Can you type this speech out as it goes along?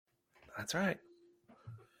That's right.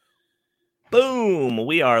 Boom!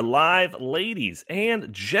 We are live, ladies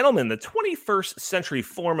and gentlemen. The 21st century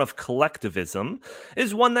form of collectivism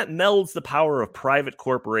is one that melds the power of private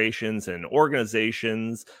corporations and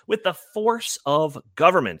organizations with the force of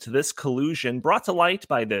government. This collusion, brought to light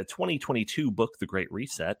by the 2022 book, The Great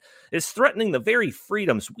Reset, is threatening the very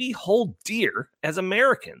freedoms we hold dear as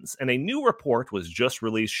Americans. And a new report was just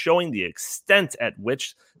released showing the extent at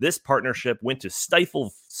which this partnership went to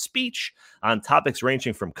stifle speech on topics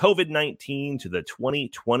ranging from COVID-19 to the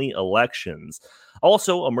 2020 elections.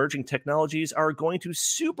 Also, emerging technologies are going to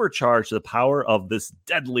supercharge the power of this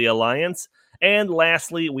deadly alliance. And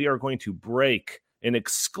lastly, we are going to break an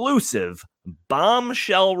exclusive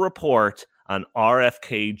bombshell report on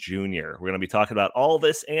RFK Jr. We're going to be talking about all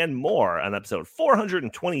this and more on episode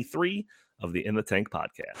 423 of the In the Tank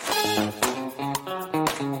podcast.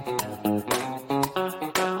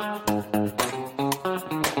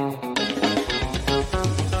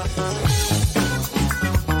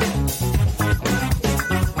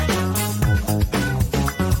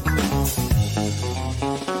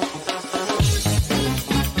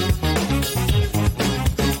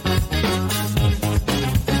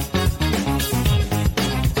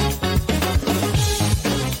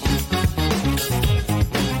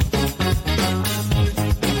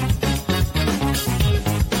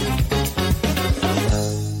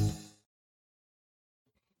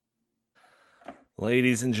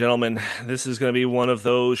 Ladies and gentlemen, this is going to be one of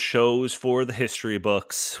those shows for the history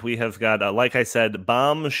books. We have got, like I said,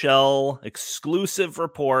 bombshell exclusive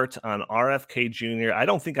report on RFK Jr. I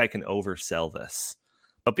don't think I can oversell this.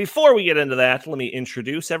 But before we get into that, let me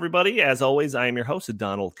introduce everybody. As always, I am your host,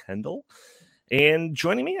 Donald Kendall. And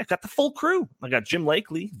joining me, I've got the full crew. I got Jim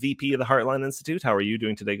Lakely, VP of the Heartland Institute. How are you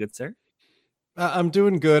doing today, good sir? I'm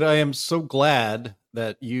doing good. I am so glad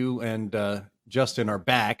that you and Justin are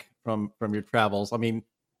back from your travels. I mean,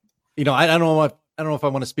 I don't know if I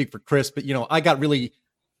want to speak for Chris, but I got really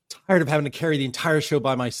tired of having to carry the entire show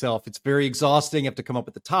by myself. It's very exhausting. You have to come up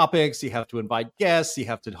with the topics. You have to invite guests. You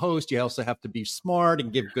have to host. You also have to be smart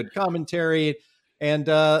and give good commentary. And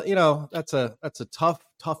that's a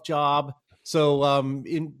tough job. So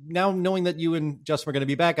now knowing that you and Justin were going to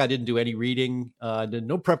be back, I didn't do any reading. I did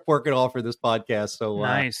no prep work at all for this podcast. So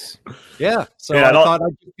nice. Yeah. So I thought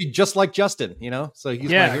I'd be just like Justin, so he's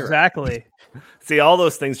my hero. Exactly. See, all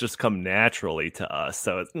those things just come naturally to us.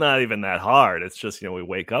 So it's not even that hard. It's just, we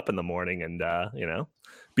wake up in the morning and,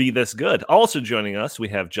 be this good. Also joining us, we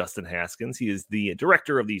have Justin Haskins. He is the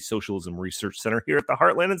director of the Socialism Research Center here at the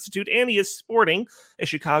Heartland Institute, and he is sporting a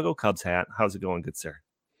Chicago Cubs hat. How's it going, good sir?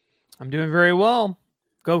 I'm doing very well.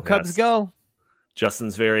 Go Cubs, yes. Go.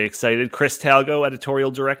 Justin's very excited. Chris Talgo, editorial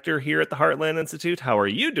director here at the Heartland Institute. How are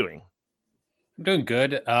you doing? I'm doing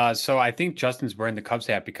good. So I think Justin's wearing the Cubs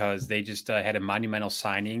hat because they just had a monumental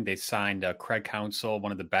signing. They signed Craig Counsell,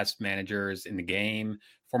 one of the best managers in the game,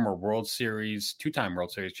 former World Series, two-time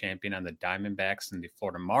World Series champion on the Diamondbacks and the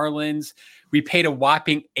Florida Marlins. We paid a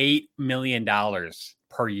whopping $8 million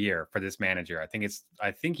per year for this manager. I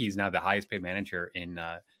think he's now the highest paid manager in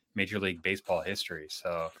Major League Baseball history.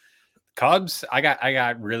 So Cubs, I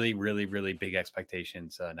got really, really, really big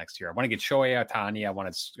expectations next year. I want to get Shohei Ohtani. I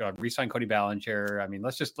want to re-sign Cody Bellinger. I mean,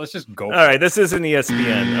 let's just go. All right, this isn't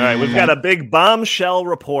ESPN. All right, we've got a big bombshell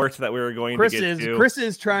report that we were going to get to. Chris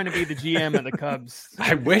is trying to be the GM of the Cubs.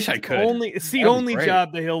 I wish I could. It's the only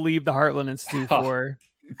job that he'll leave the Heartland Institute for.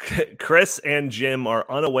 Chris and Jim are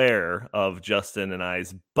unaware of Justin and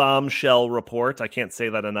I's bombshell report. I can't say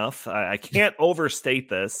that enough. I can't overstate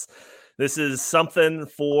this. This is something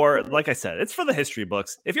for, like I said, it's for the history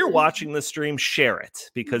books. If you're watching this stream, share it,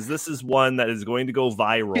 because this is one that is going to go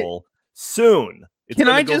viral soon. Can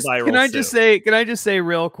I just say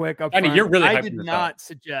real quick up front, you're really I did not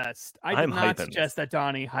suggest that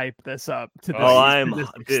Donnie hype this up to this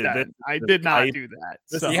extent. I did not do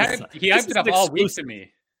that. He hyped it up all week to me.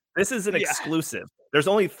 This is an exclusive. There's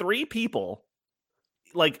only 3 people.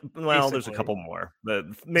 There's a couple more, but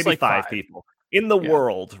maybe 5 people in the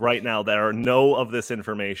world right now that know of this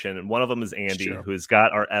information. And one of them is Andy, who's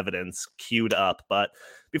got our evidence queued up. But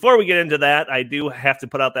before we get into that, I do have to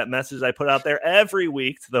put out that message I put out there every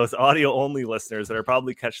week to those audio-only listeners that are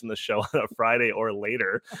probably catching the show on a Friday or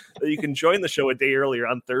later, that you can join the show a day earlier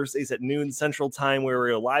on Thursdays at noon Central Time, where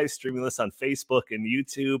we're live streaming this on Facebook and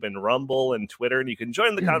YouTube and Rumble and Twitter. And you can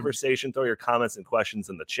join the conversation, throw your comments and questions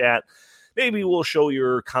in the chat. Maybe we'll show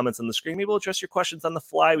your comments on the screen. Maybe we'll address your questions on the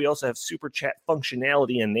fly. We also have super chat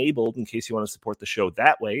functionality enabled in case you want to support the show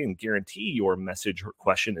that way and guarantee your message or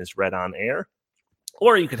question is read on air.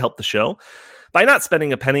 Or you could help the show by not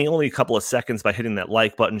spending a penny, only a couple of seconds, by hitting that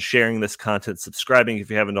like button, sharing this content, subscribing if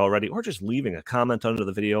you haven't already, or just leaving a comment under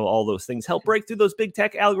the video. All those things help break through those big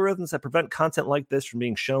tech algorithms that prevent content like this from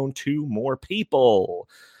being shown to more people.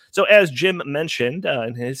 So as Jim mentioned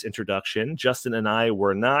in his introduction, Justin and I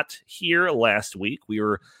were not here last week. We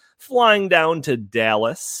were flying down to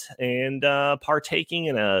Dallas and partaking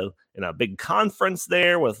in a big conference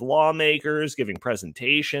there with lawmakers, giving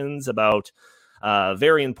presentations about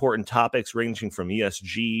very important topics ranging from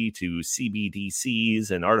ESG to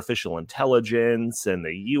CBDCs and artificial intelligence and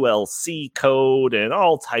the ULC code and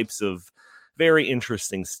all types of very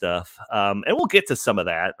interesting stuff. And we'll get to some of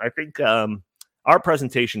that. I think our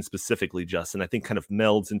presentation specifically, Justin, I think kind of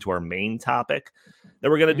melds into our main topic that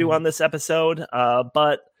we're going to do on this episode.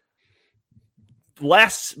 But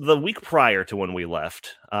the week prior to when we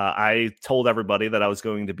left, I told everybody that I was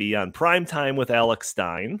going to be on Prime Time with Alex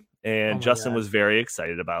Stein, and Justin was very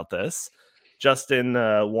excited about this. Justin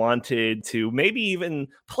wanted to maybe even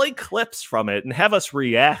play clips from it and have us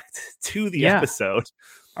react to the episode.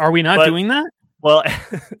 Are we not doing that? Well,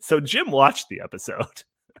 so Jim watched the episode.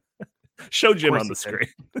 Show Jim on the screen.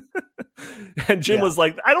 And Jim was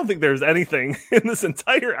like, I don't think there's anything in this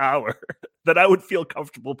entire hour that I would feel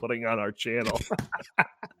comfortable putting on our channel.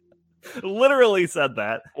 Literally said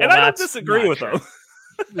that. Well, and I don't disagree with him.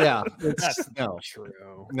 Yeah, that's not true.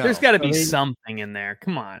 No. There's got to be something in there.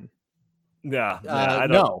 Come on. Yeah. I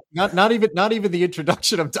don't. No, not even the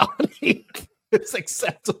introduction of Donnie. It's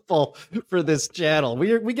acceptable for this channel.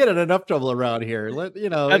 We get in enough trouble around here.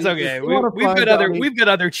 That's okay. We've got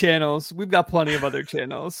other channels. We've got plenty of other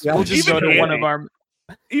channels. Yeah, we'll just go to one of our.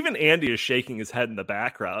 Even Andy is shaking his head in the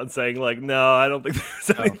background, saying like, "No, I don't think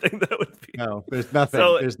there's anything that would be." No, there's nothing.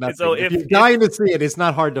 There's nothing. So if you're dying to see it, it's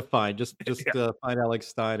not hard to find. Just find Alex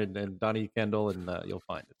Stein and Donnie Kendall, and you'll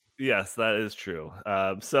find it. Yes, that is true.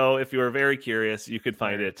 So if you were very curious, you could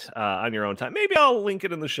find it on your own time. Maybe I'll link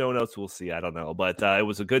it in the show notes. We'll see. I don't know. But it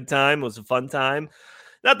was a good time. It was a fun time.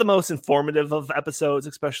 Not the most informative of episodes,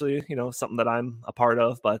 especially, something that I'm a part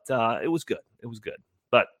of. But it was good. It was good.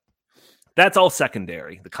 But that's all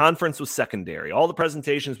secondary. The conference was secondary. All the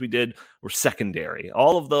presentations we did were secondary.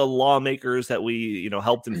 All of the lawmakers that we,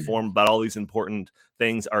 helped inform about all these important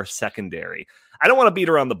things are secondary. I don't want to beat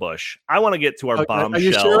around the bush. I want to get to our bombshell. Are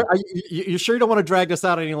you sure? You sure you don't want to drag this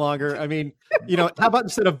out any longer? I mean, how about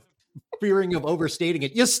instead of fearing of overstating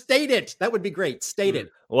it, you state it. That would be great. State it.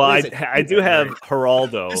 Well, I do have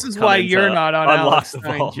Geraldo. This is why you're not on Alex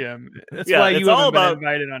Stein, Jim. That's why you haven't been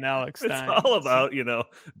invited on Alex Stein. It's all about,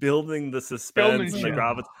 building the suspense and the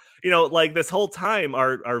gravitas. Like this whole time,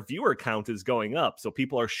 our viewer count is going up. So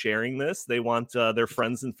people are sharing this. They want their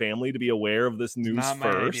friends and family to be aware of this news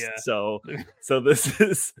first. So this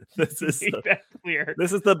is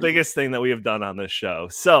the biggest thing that we have done on this show.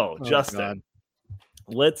 So Justin,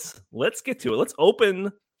 let's get to it. Let's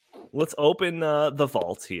open the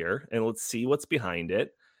vault here and let's see what's behind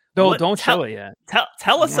it. Don't show it yet.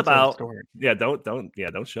 Tell us about.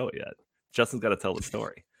 Don't show it yet. Justin's got to tell the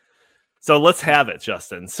story. So let's have it,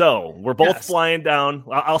 Justin. So we're both flying down.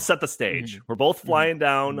 I'll set the stage. We're both flying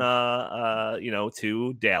down,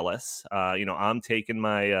 to Dallas. I'm taking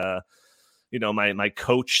my, my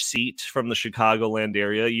coach seat from the Chicagoland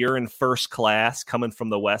area. You're in first class coming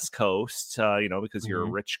from the West Coast, because you're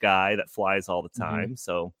a rich guy that flies all the time.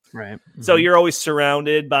 So, so you're always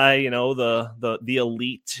surrounded by, the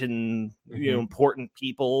elite and, important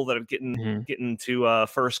people that are getting to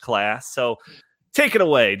first class. So, take it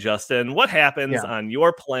away, Justin. What happens on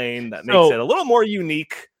your plane that makes it a little more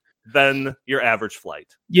unique than your average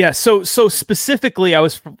flight? Yeah. So specifically, I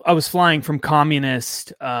was flying from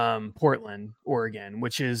communist Portland, Oregon,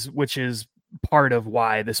 which is part of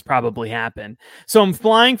why this probably happened. So I'm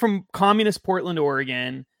flying from communist Portland,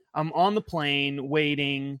 Oregon. I'm on the plane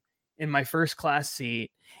waiting in my first class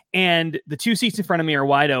seat, and the two seats in front of me are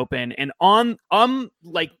wide open. And on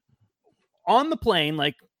the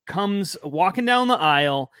plane, comes walking down the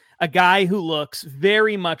aisle a guy who looks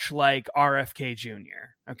very much like RFK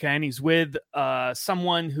Jr. Okay, and he's with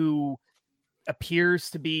someone who appears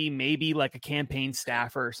to be maybe like a campaign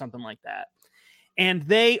staffer or something like that. And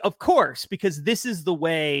they, of course, because this is the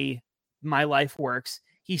way my life works,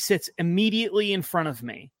 he sits immediately in front of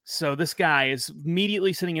me. So this guy is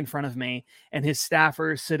immediately sitting in front of me, and his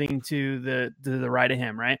staffer is sitting to the right of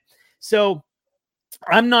him, right? So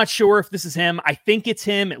I'm not sure if this is him. I think it's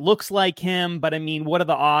him. It looks like him, but I mean, what are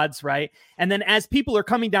the odds, right? And then as people are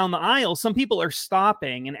coming down the aisle, some people are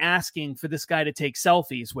stopping and asking for this guy to take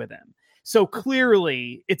selfies with him. So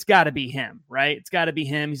clearly it's got to be him, right? It's got to be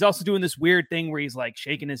him. He's also doing this weird thing where he's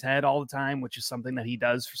shaking his head all the time, which is something that he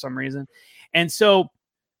does for some reason. And so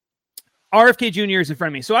RFK Jr. is in front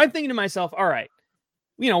of me. So I'm thinking to myself, all right,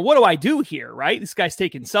 what do I do here, right? This guy's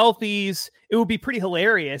taking selfies. It would be pretty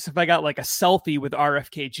hilarious if I got like a selfie with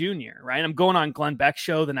RFK Jr., right? I'm going on Glenn Beck's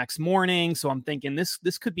show the next morning. So I'm thinking this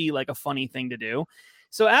could be like a funny thing to do.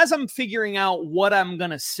 So as I'm figuring out what I'm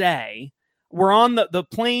going to say, we're on the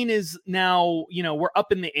plane is now, we're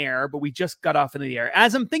up in the air, but we just got off in the air.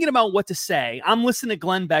 As I'm thinking about what to say, I'm listening to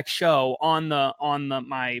Glenn Beck's show on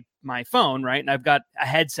my phone, right? And I've got a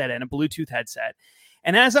headset and a Bluetooth headset.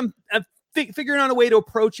 And as I'm figuring out a way to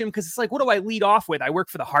approach him, because it's like, what do I lead off with? I work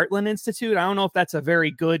for the Heartland Institute. I don't know if that's a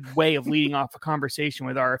very good way of leading off a conversation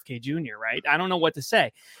with RFK Jr., right? I don't know what to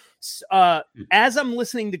say. As I'm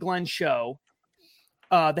listening to Glenn's show,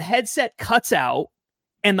 the headset cuts out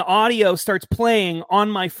and the audio starts playing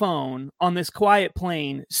on my phone on this quiet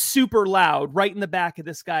plane, super loud, right in the back of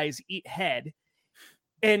this guy's head.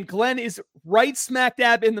 And Glenn is right smack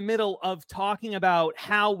dab in the middle of talking about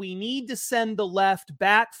how we need to send the left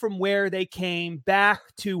back from where they came, back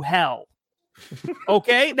to hell.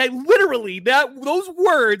 Okay? Those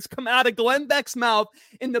words come out of Glenn Beck's mouth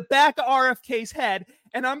in the back of RFK's head.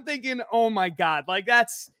 And I'm thinking, oh my God, like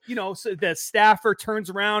that's, so the staffer turns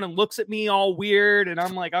around and looks at me all weird. And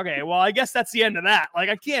I'm like, okay, well, I guess that's the end of that. Like,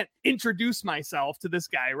 I can't introduce myself to this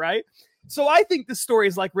guy, right? So I think this story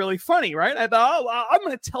is like really funny, right? I thought, I'm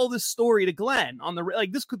going to tell this story to Glenn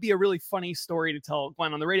this could be a really funny story to tell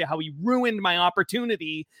Glenn on the radio, how he ruined my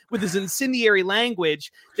opportunity with his incendiary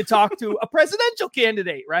language to talk to a presidential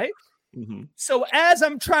candidate, right? Mm-hmm. So as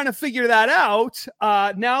I'm trying to figure that out,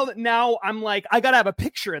 now I'm like, I got to have a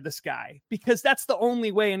picture of this guy, because that's the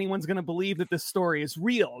only way anyone's going to believe that this story is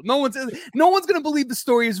real. No one's going to believe the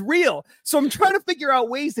story is real. So I'm trying to figure out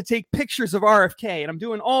ways to take pictures of RFK, and I'm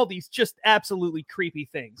doing all these just absolutely creepy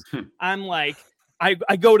things. I'm like,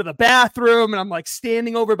 I go to the bathroom and I'm like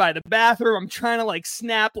standing over by the bathroom. I'm trying to like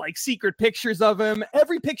snap like secret pictures of him.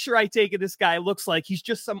 Every picture I take of this guy looks like he's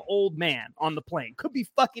just some old man on the plane. Could be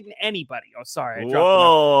fucking anybody. Oh, sorry. I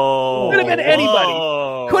dropped Could have been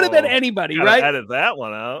anybody. Could have been anybody, right? Edit that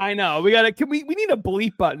one out. I know. We need a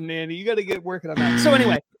bleep button, Andy. You got to get working on that. So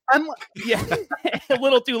anyway, I'm a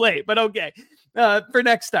little too late, but okay. For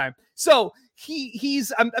next time. So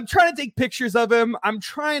I'm trying to take pictures of him. I'm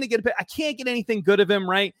trying to I can't get anything good of him,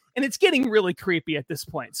 right? And it's getting really creepy at this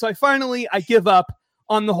point. So I give up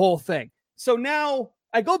on the whole thing. So now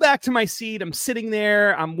I go back to my seat. I'm sitting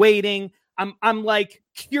there. I'm waiting. I'm like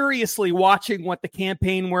curiously watching what the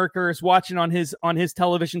campaign workers watching on his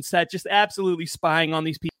television set, just absolutely spying on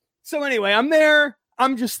these people. So anyway, I'm there.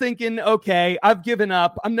 I'm just thinking, okay, I've given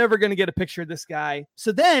up. I'm never going to get a picture of this guy.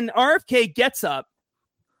 So then RFK gets up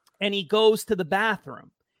and he goes to the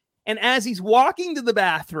bathroom. And as he's walking to the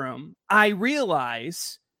bathroom, I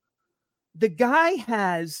realize the guy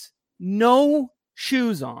has no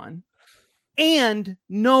shoes on and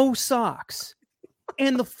no socks.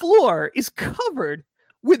 And the floor is covered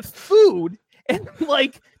with food and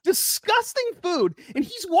like disgusting food. And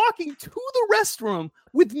he's walking to the restroom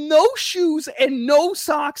with no shoes and no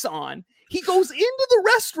socks on. He goes into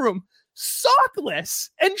the restroom sockless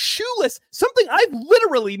and shoeless, something I've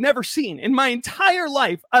literally never seen in my entire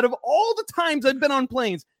life. Out of all the times I've been on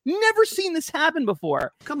planes, never seen this happen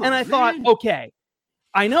before. Come on, and I thought, okay,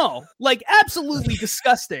 I know, like absolutely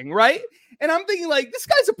disgusting, right? And I'm thinking, like, this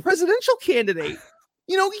guy's a presidential candidate.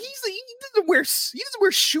 He doesn't wear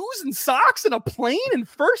shoes and socks in a plane in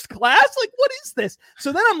first class. Like, what is this?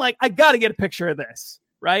 So then I'm like, I got to get a picture of this,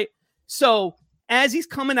 right? So as he's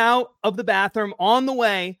coming out of the bathroom on the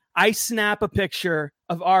way, I snap a picture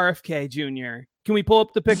of RFK Jr. Can we pull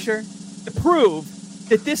up the picture? To prove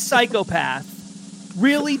that this psychopath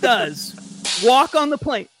really does walk on the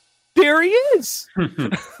plane. There he is.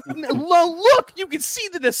 Look, you can see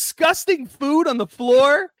the disgusting food on the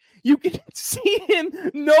floor. You can see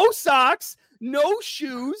him, no socks, no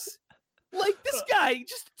shoes. Like, this guy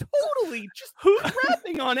just totally just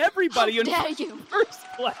crapping on everybody in first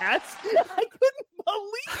class. I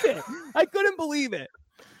couldn't believe it.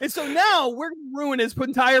 And so now we're going to ruin his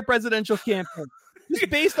entire presidential campaign just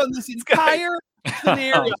based on this entire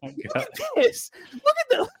scenario. Look at this. Look at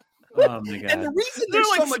the... Oh my God. And the reason there's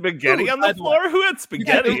like so much spaghetti food on the floor. Who had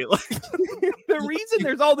spaghetti? Yeah, the reason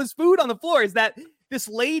there's all this food on the floor is that this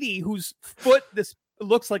lady whose foot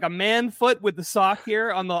looks like a man foot with the sock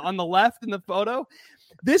here on the left in the photo.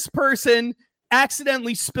 This person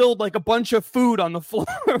accidentally spilled like a bunch of food on the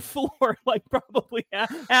floor like probably a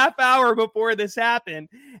half hour before this happened.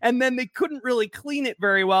 And then they couldn't really clean it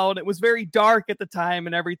very well. And it was very dark at the time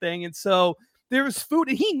and everything. And so there was food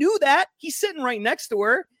and he knew that. He's sitting right next to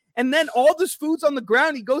her. And then all this food's on the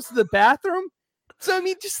ground. He goes to the bathroom. So I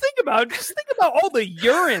mean, just think about all the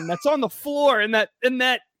urine that's on the floor in that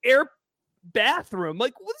air bathroom.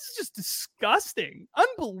 Like, well, this is just disgusting,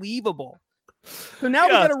 unbelievable. So now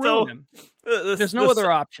we got to ruin him. There's no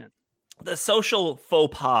other option. The social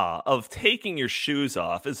faux pas of taking your shoes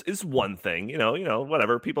off is one thing,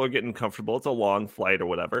 whatever. People are getting comfortable. It's a long flight or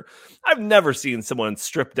whatever. I've never seen someone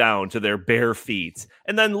strip down to their bare feet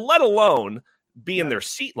and then let alone be in their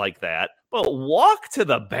seat like that, but walk to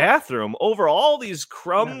the bathroom over all these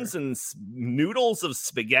crumbs and noodles of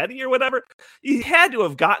spaghetti or whatever. You had to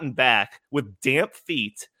have gotten back with damp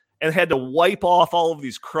feet and had to wipe off all of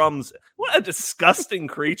these crumbs. What a disgusting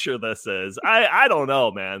creature this is. I don't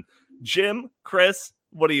know, man. Jim, Chris,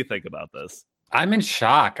 what do you think about this? I'm in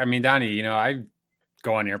shock. I mean, Donnie, I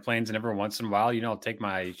go on airplanes and every once in a while, I'll take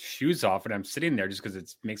my shoes off and I'm sitting there just because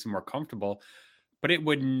it makes it more comfortable. But it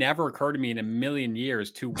would never occur to me in a million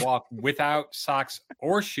years to walk without socks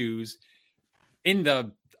or shoes in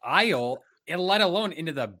the aisle, and let alone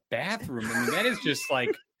into the bathroom. I mean, that is just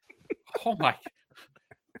like, oh my,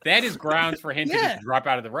 that is grounds for him to just drop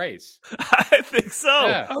out of the race. I think so.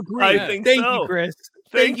 Yeah. I think Thank so. you, Chris.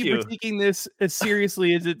 Thank you for taking this as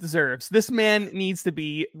seriously as it deserves. This man needs to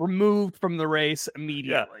be removed from the race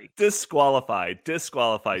immediately. Yeah. Disqualified.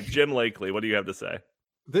 Jim Lakely, what do you have to say?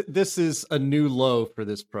 This is a new low for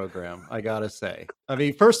this program, I gotta say. I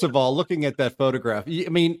mean, first of all, looking at that photograph, I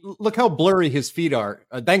mean, look how blurry his feet are.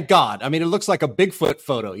 Thank God. I mean, it looks like a Bigfoot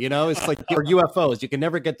photo, It's like or UFOs. You can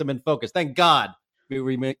never get them in focus. Thank God.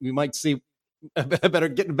 We might see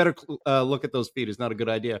getting a better look at those feet is not a good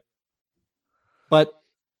idea. But,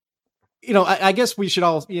 I guess we should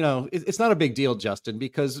all, it's not a big deal, Justin,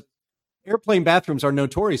 because airplane bathrooms are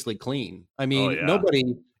notoriously clean. I mean,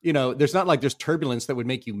 nobody, there's not like there's turbulence that would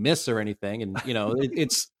make you miss or anything. And,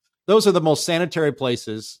 those are the most sanitary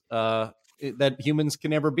places that humans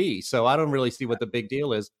can ever be. So I don't really see what the big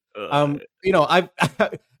deal is.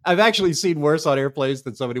 I've actually seen worse on airplanes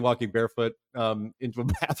than somebody walking barefoot into a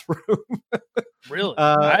bathroom. Really?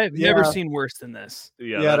 I've never seen worse than this.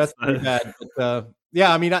 Yeah, that's pretty bad. But,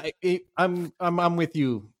 I mean, I'm with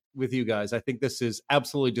you guys. I think this is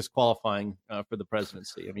absolutely disqualifying for the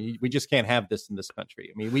presidency. I mean, we just can't have this in this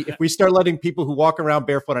country. I mean, if we start letting people who walk around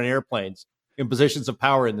barefoot on airplanes in positions of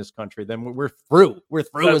power in this country, then we're through. We're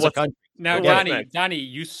through as a country. Now, Donnie,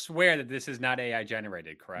 you swear that this is not AI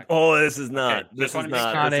generated, correct? Oh, this is not. Okay. This is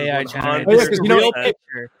not AI generated.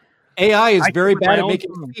 AI is very bad at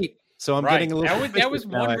making feet. So I'm getting a little. That was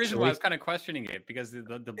one reason why I was kind of questioning it, because the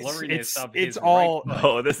blurriness of it's his all. right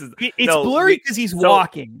Oh, this is blurry because he's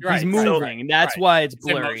walking, he's moving, and that's why it's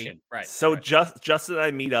blurry. Motion, right. So Justin and I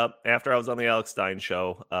meet up after I was on the Alex Stein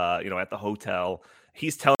show, at the hotel.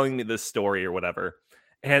 He's telling me this story or whatever.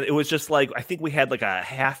 And it was just like, I think we had like a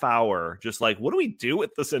half hour, just like, what do we do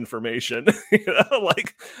with this information?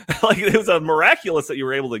 Like it was a miraculous that you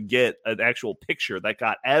were able to get an actual picture that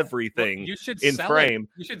got everything in frame.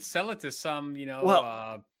 You should sell it to some,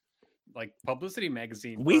 like publicity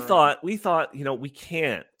magazine. We thought, we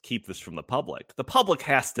can't keep this from the public. The public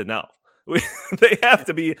has to know. They have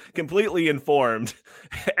to be completely informed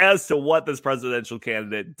as to what this presidential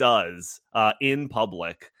candidate does in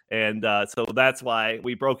public. And so that's why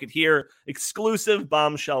we broke it here. Exclusive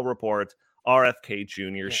bombshell report. RFK Jr.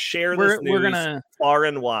 Yeah. Share this news far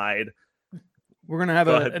and wide. We're going to have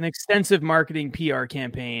an extensive marketing PR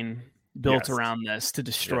campaign built around this to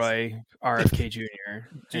destroy RFK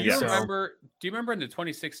Jr. Do you remember in the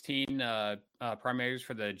 2016 primaries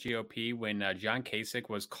for the GOP when John Kasich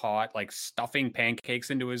was caught like stuffing pancakes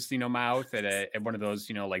into his mouth at one of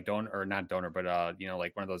those like donor or not donor but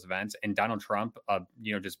like one of those events, and Donald Trump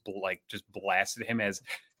just blasted him as,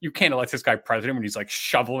 you can't elect this guy president when he's like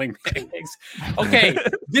shoveling pancakes. Okay,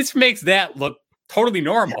 this makes that look totally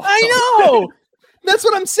normal. I know. That's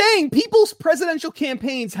what I'm saying. People's presidential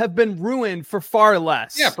campaigns have been ruined for far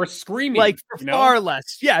less. Yeah, for screaming. Like, far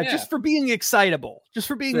less. Yeah, just for being excitable. Just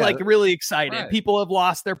for being, really excited. Right. People have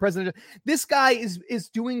lost their president. This guy is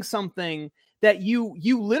doing something that you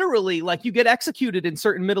literally, like, you get executed in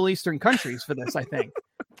certain Middle Eastern countries for this, I think.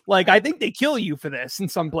 Like, I think they kill you for this in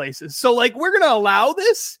some places. So, like, we're going to allow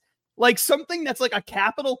this? Like something that's like a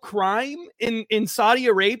capital crime in Saudi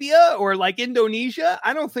Arabia or like Indonesia?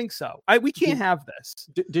 I don't think so. We can't have this.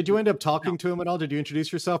 Did you end up talking to him at all? Did you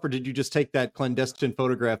introduce yourself, or did you just take that clandestine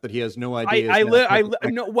photograph that he has no idea?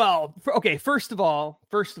 No. Well, okay. First of all,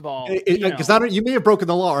 because you may have broken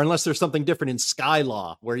the law, or unless there's something different in Sky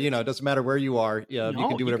law, where it doesn't matter where you are. You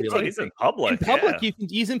can do whatever you like. He's in public. In public,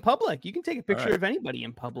 he's in public. You can take a picture of anybody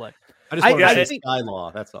in public. I just want to say Sky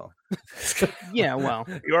law. That's all. Yeah, well,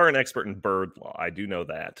 you are an expert in bird law. I do know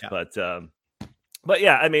that, but But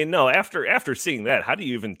yeah, I mean, no, after seeing that, how do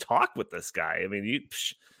you even talk with this guy? I mean,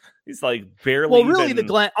 he's like barely. Well, really, even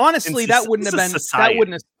honestly, that wouldn't have been society.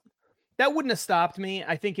 That wouldn't have stopped me.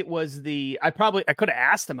 I think it was I could have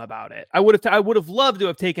asked him about it. I would have loved to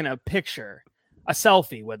have taken a picture, a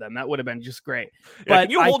selfie with him. That would have been just great. Yeah, but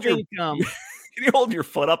can you hold your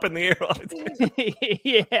foot up in the air all the time?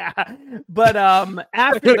 Yeah. But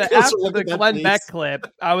after the Glenn Beck clip,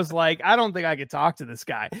 I was like, I don't think I could talk to this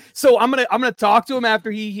guy. So I'm gonna talk to him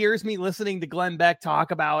after he hears me listening to Glenn Beck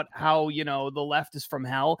talk about how, you know, the left is from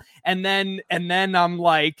hell. And then I'm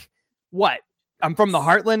like, what? I'm from the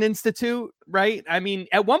Heartland Institute, right? I mean,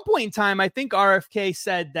 at one point in time, I think RFK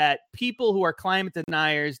said that people who are climate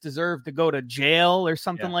deniers deserve to go to jail or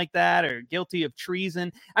something like that, or guilty of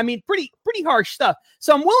treason. I mean, pretty harsh stuff.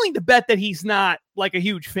 So I'm willing to bet that he's not like a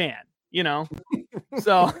huge fan, you know?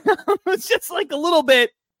 So it's just like a little bit,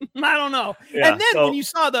 I don't know. Yeah, and then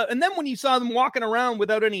when you saw them walking around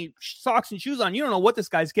without any socks and shoes on, you don't know what this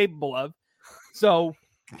guy's capable of. So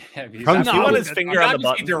he put his finger on the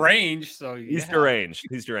button. He's deranged, so he's deranged.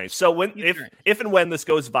 So if and when this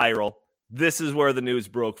goes viral, this is where the news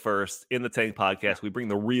broke first in the Tank Podcast. We bring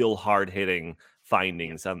the real hard hitting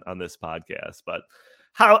findings on this podcast. But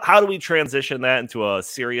how do we transition that into a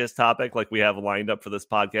serious topic like we have lined up for this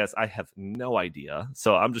podcast? I have no idea.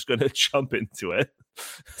 So I'm just going to jump into it.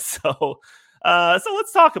 So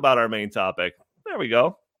let's talk about our main topic. There we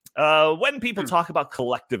go. When people talk about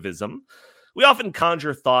collectivism, we often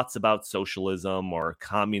conjure thoughts about socialism or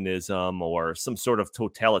communism or some sort of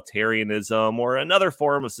totalitarianism or another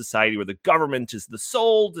form of society where the government is the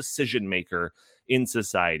sole decision maker in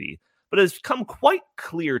society. But it has become quite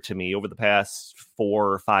clear to me over the past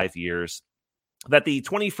 4 or 5 years that the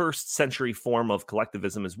 21st century form of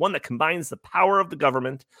collectivism is one that combines the power of the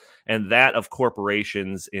government and that of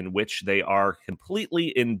corporations in which they are completely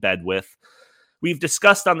in bed with. We've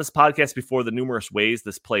discussed on this podcast before the numerous ways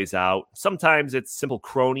this plays out. Sometimes it's simple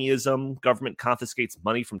cronyism. Government confiscates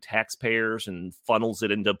money from taxpayers and funnels it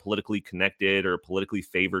into politically connected or politically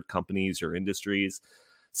favored companies or industries.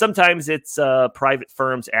 Sometimes it's private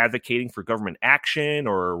firms advocating for government action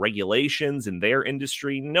or regulations in their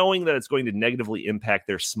industry, knowing that it's going to negatively impact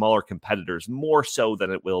their smaller competitors more so than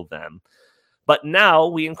it will them. But now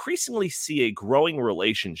we increasingly see a growing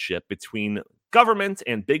relationship between government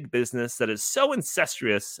and big business that is so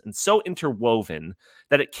incestuous and so interwoven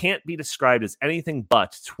that it can't be described as anything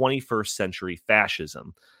but 21st century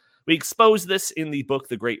fascism. We expose this in the book,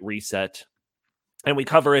 The Great Reset, and we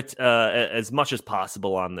cover it as much as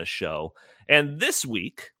possible on this show. And this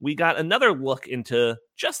week, we got another look into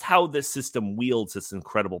just how this system wields its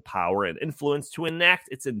incredible power and influence to enact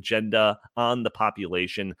its agenda on the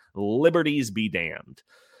population. Liberties be damned.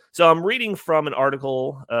 So I'm reading from an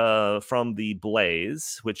article from The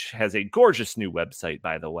Blaze, which has a gorgeous new website,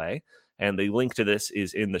 by the way. And the link to this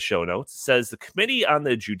is in the show notes. It says the Committee on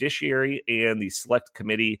the Judiciary and the Select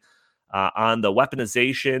Committee on the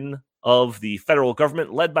Weaponization of the Federal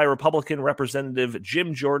Government, led by Republican Representative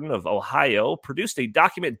Jim Jordan of Ohio, produced a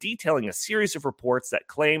document detailing a series of reports that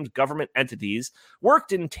claimed government entities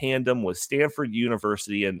worked in tandem with Stanford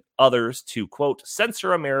University and others to, quote,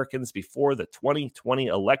 censor Americans before the 2020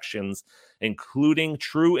 elections, including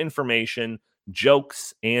true information,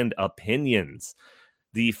 jokes, and opinions.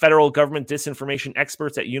 The federal government disinformation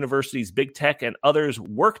experts at universities, big tech, and others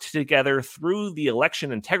worked together through the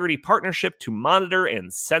Election Integrity Partnership to monitor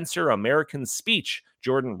and censor American speech,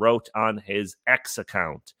 Jordan wrote on his X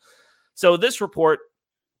account. So this report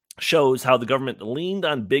shows how the government leaned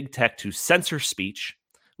on big tech to censor speech.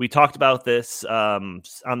 We talked about this on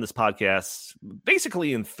this podcast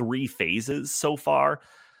basically in 3 phases so far.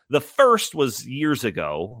 The first was years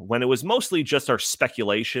ago when it was mostly just our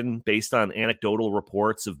speculation based on anecdotal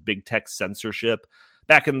reports of big tech censorship.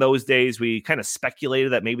 Back in those days, we kind of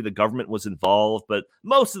speculated that maybe the government was involved, but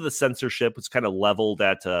most of the censorship was kind of leveled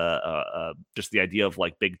at just the idea of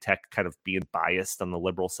like big tech kind of being biased on the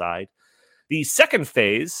liberal side. The second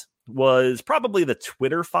phase was probably the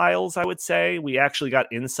Twitter files, I would say. We actually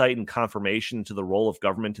got insight and confirmation into the role of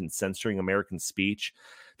government in censoring American speech.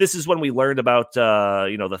 This is when we learned about,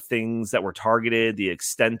 the things that were targeted, the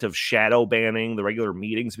extent of shadow banning, the regular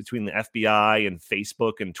meetings between the FBI and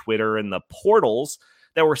Facebook and Twitter, and the portals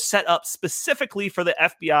that were set up specifically for the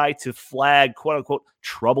FBI to flag, quote unquote,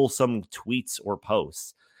 troublesome tweets or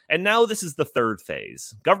posts. And now this is the third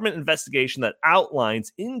phase, government investigation that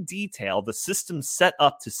outlines in detail the system set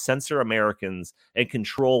up to censor Americans and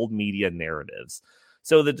control media narratives.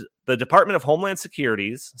 So the Department of Homeland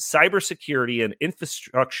Security's Cybersecurity and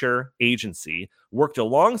Infrastructure Agency worked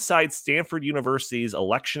alongside Stanford University's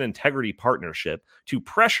Election Integrity Partnership to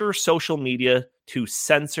pressure social media to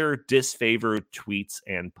censor disfavored tweets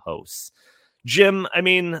and posts. Jim, I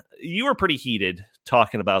mean, you were pretty heated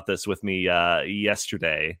talking about this with me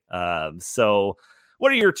yesterday. So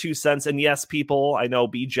what are your 2 cents? And yes, people, I know,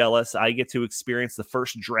 be jealous. I get to experience the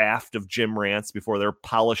first draft of Jim rants before they're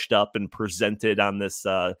polished up and presented on this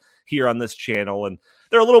here on this channel. And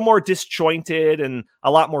they're a little more disjointed and a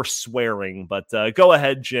lot more swearing. But go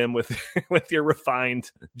ahead, Jim, with with your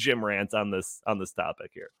refined Jim rant on this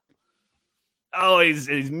topic here. Oh, he's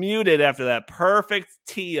muted after that perfect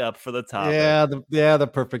tee up for the topic. The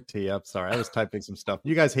perfect tee up. Sorry, I was typing some stuff.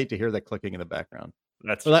 You guys hate to hear that clicking in the background.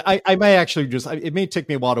 That's but I may actually it may take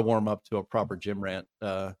me a while to warm up to a proper Jim rant,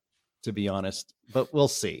 to be honest, but we'll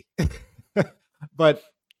see. But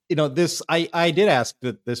I did ask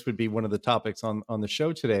that this would be one of the topics on the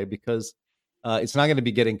show today, because it's not going to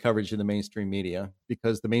be getting coverage in the mainstream media,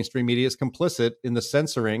 because the mainstream media is complicit in the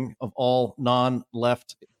censoring of all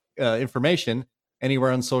non-left information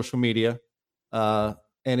anywhere on social media. And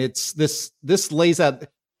it's this lays out,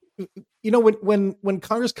 when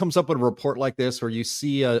Congress comes up with a report like this, or you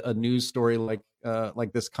see a news story like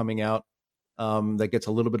this coming out, that gets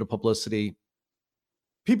a little bit of publicity,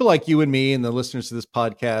 people like you and me and the listeners to this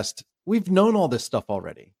podcast, we've known all this stuff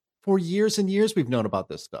already for years and years. We've known about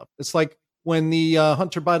this stuff. It's like when the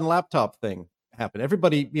Hunter Biden laptop thing happened,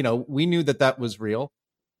 everybody, we knew that was real.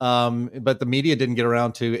 But the media didn't get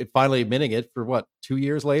around to it finally admitting it for 2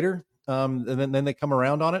 years later. And then they come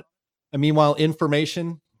around on it. And meanwhile,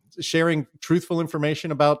 sharing truthful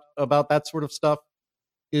information about that sort of stuff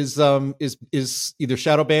is either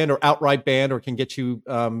shadow banned or outright banned, or can get you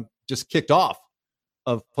just kicked off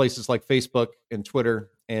of places like Facebook and Twitter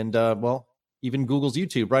and even Google's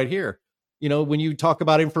YouTube right here. When you talk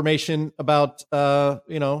about information about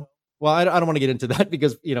well, I don't want to get into that,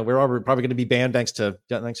 because we're already probably going to be banned thanks to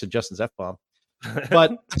Justin's F-bomb.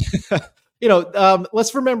 But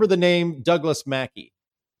let's remember the name Douglas Mackey.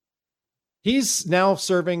 He's now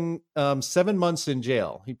serving 7 months in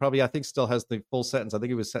jail. He probably, I think, still has the full sentence. I think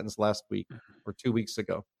he was sentenced last week or 2 weeks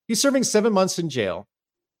ago. He's serving 7 months in jail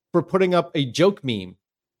for putting up a joke meme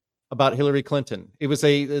about Hillary Clinton. It was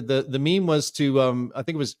the meme was to I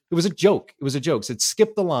think it was a joke. It was a joke. It said,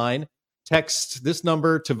 skip the line, text this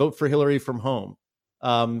number to vote for Hillary from home.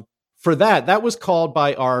 For that was called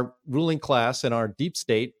by our ruling class and our deep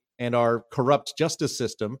state and our corrupt justice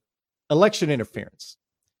system election interference.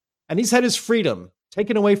 And he's had his freedom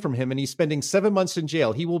taken away from him, and he's spending 7 months in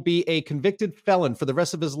jail. He will be a convicted felon for the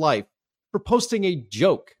rest of his life for posting a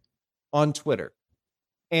joke on Twitter.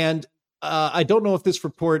 And I don't know if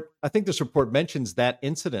I think this report mentions that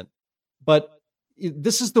incident, but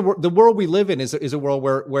this is the world we live in is a world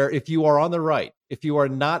where if you are on the right, if you are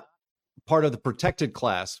not part of the protected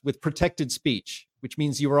class with protected speech, which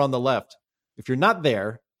means you are on the left, if you're not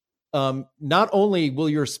there, not only will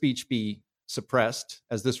your speech be suppressed,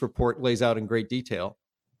 as this report lays out in great detail,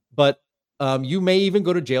 but you may even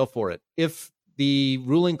go to jail for it if the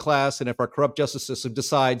ruling class and if our corrupt justice system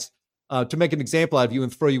decides to make an example out of you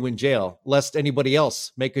and throw you in jail, lest anybody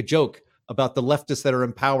else make a joke about the leftists that are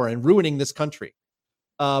in power and ruining this country.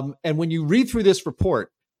 And when you read through this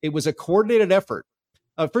report, it was a coordinated effort.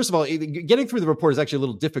 First of all, getting through the report is actually a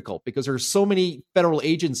little difficult because there are so many federal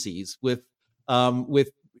agencies with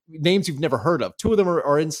names you've never heard of. Two of them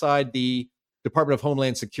are inside the Department of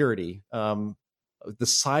Homeland Security, the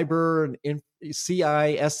Cyber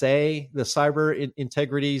CISA, the Cyber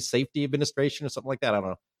Integrity Safety Administration, or something like that. I don't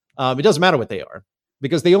know. It doesn't matter what they are,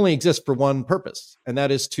 because they only exist for one purpose, and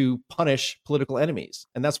that is to punish political enemies.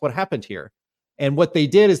 And that's what happened here. And what they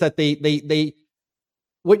did is that they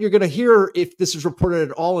what you're going to hear, if this is reported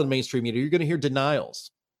at all in mainstream media, you're going to hear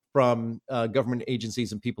denials from government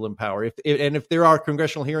agencies and people in power. If there are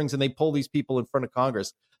congressional hearings and they pull these people in front of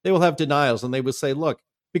Congress, they will have denials, and they will say, look,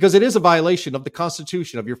 because it is a violation of the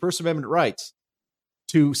Constitution, of your First Amendment rights,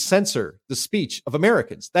 to censor the speech of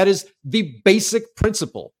Americans. That is the basic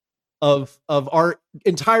principle of our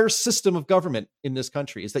entire system of government in this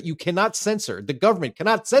country, is that you cannot censor, the government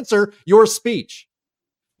cannot censor your speech.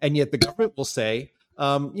 And yet the government will say,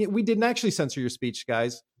 we didn't actually censor your speech,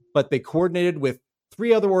 guys, but they coordinated with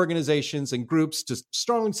 3 other organizations and groups to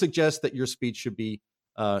strongly suggest that your speech should be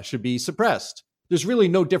suppressed. There's really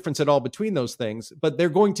no difference at all between those things, but they're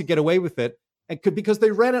going to get away with it because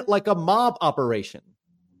they ran it like a mob operation.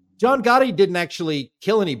 John Gotti didn't actually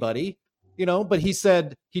kill anybody, but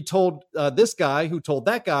he told this guy who told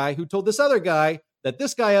that guy who told this other guy that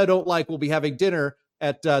this guy I don't like will be having dinner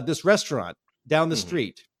at this restaurant. down the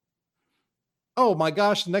street. Oh my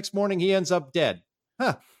gosh, the next morning he ends up dead.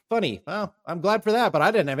 Huh, funny. Well, I'm glad for that, but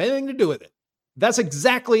I didn't have anything to do with it. That's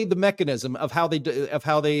exactly the mechanism of how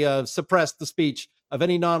they suppress the speech of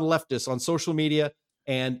any non-leftist on social media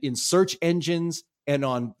and in search engines and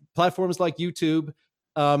on platforms like YouTube.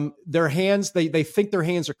 Their hands, they think their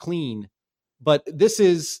hands are clean, but this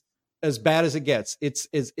is as bad as it gets. It's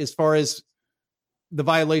as far as the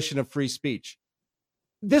violation of free speech.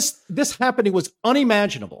 This happening was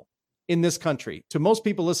unimaginable in this country to most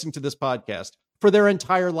people listening to this podcast for their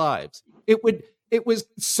entire lives. It was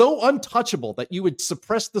so untouchable that you would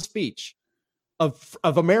suppress the speech of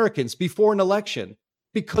Americans before an election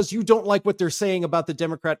because you don't like what they're saying about the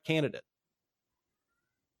Democrat candidate.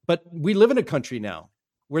 But we live in a country now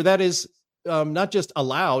where that is not just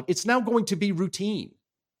allowed, it's now going to be routine.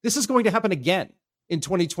 This is going to happen again in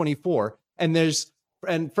 2024.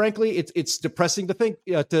 And frankly, it's depressing to think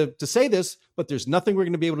to say this, but there's nothing we're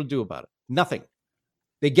going to be able to do about it. Nothing.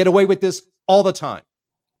 They get away with this all the time.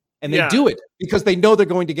 And they do it because they know they're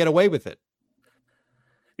going to get away with it.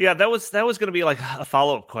 Yeah, that was going to be like a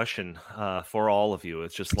follow-up question for all of you.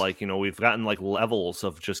 It's just like, we've gotten like levels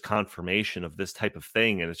of just confirmation of this type of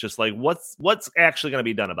thing. And it's just like, what's actually going to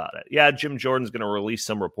be done about it? Yeah, Jim Jordan's going to release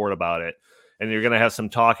some report about it. And you're going to have some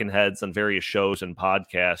talking heads on various shows and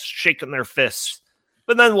podcasts shaking their fists.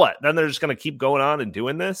 But then what? Then they're just going to keep going on and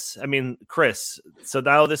doing this? I mean, Chris, so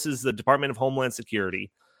now this is the Department of Homeland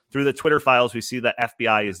Security. Through the Twitter files, we see that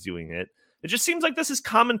FBI is doing it. It just seems like this is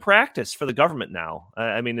common practice for the government now.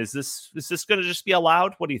 I mean, is this going to just be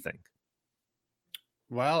allowed? What do you think?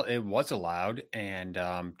 Well, it was allowed. And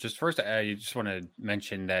just first, I just want to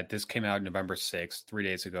mention that this came out November 6th, 3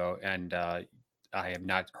 days ago. And I have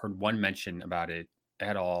not heard one mention about it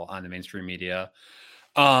at all on the mainstream media.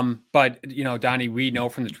 But Donnie, we know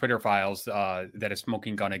from the Twitter files that a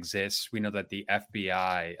smoking gun exists. We know that the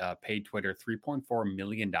FBI paid Twitter $3.4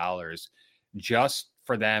 million just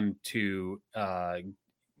for them to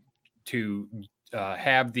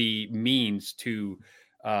have the means to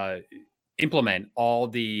implement all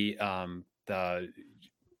the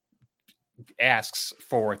asks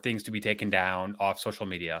for things to be taken down off social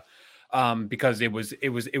media. Because it was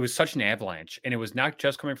such an avalanche, and it was not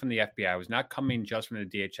just coming from the FBI. It was not coming just from the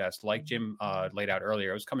DHS, like Jim laid out earlier.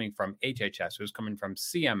 It was coming from HHS. It was coming from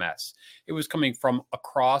CMS. It was coming from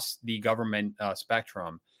across the government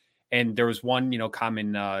spectrum. And there was one,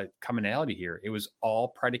 commonality here. It was all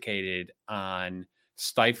predicated on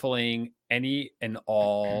stifling any and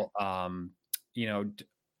all,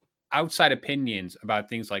 outside opinions about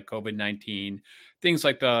things like COVID-19, things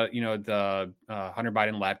like the Hunter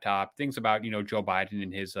Biden laptop, things about, Joe Biden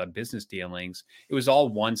and his business dealings. It was all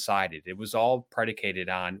one-sided. It was all predicated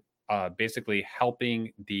on basically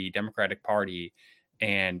helping the Democratic Party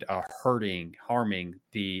and harming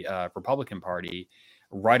the Republican Party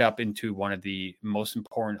right up into one of the most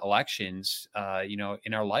important elections,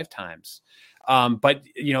 in our lifetimes. But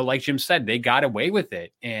like Jim said, they got away with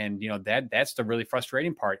it, and that's the really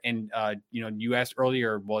frustrating part. And you asked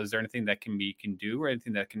earlier, well, is there anything that can do, or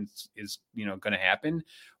anything that is going to happen?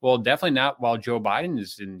 Well, definitely not while Joe Biden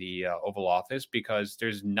is in the Oval Office, because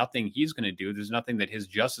there's nothing he's going to do. There's nothing that his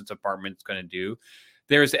Justice Department is going to do.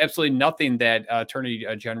 There's absolutely nothing that Attorney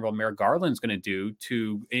General Merrick Garland is going to do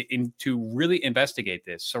to really investigate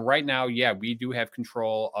this. So right now, we do have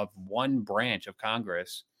control of one branch of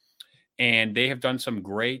Congress, and they have done some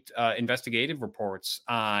great investigative reports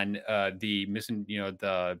on the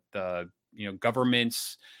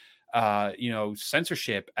government's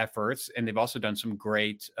censorship efforts, and they've also done some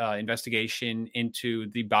great investigation into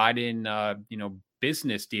the Biden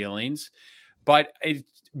business dealings. But it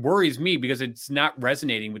worries me because it's not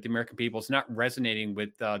resonating with the American people. It's not resonating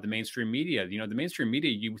with the mainstream media. The mainstream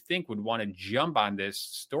media, you think, would want to jump on this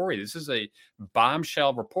story. This is a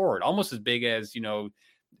bombshell report, almost as big as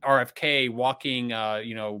RFK walking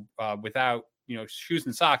without shoes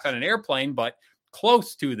and socks on an airplane, but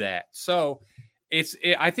close to that. So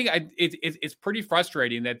I think it's pretty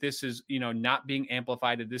frustrating that this is not being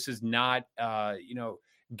amplified, that this is not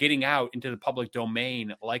getting out into the public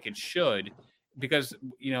domain like it should, because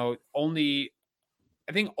only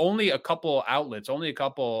a couple outlets, only a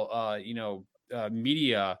couple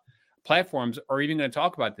media platforms are even going to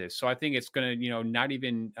talk about this. So I think it's going to not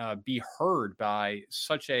even be heard by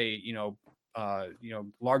such a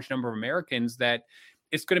large number of Americans, that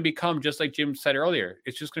it's going to become, just like Jim said earlier,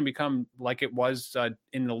 it's just going to become like it was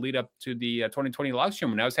in the lead up to the 2020 election,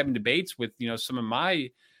 when I was having debates with some of my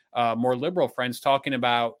more liberal friends talking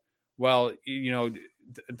about, well,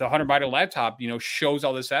 the Hunter Biden laptop, shows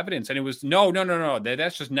all this evidence. And it was no,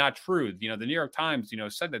 that's just not true. The New York Times,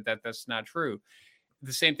 said that's not true.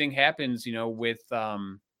 The same thing happens, with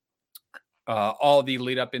all the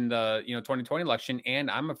lead up in the 2020 election, and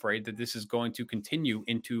I'm afraid that this is going to continue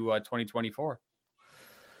into 2024.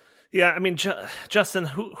 Yeah, I mean, Justin,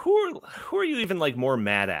 who are you even like more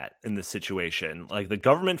mad at in this situation? Like the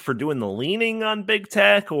government for doing the leaning on big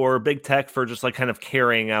tech, or big tech for just like kind of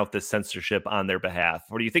carrying out this censorship on their behalf?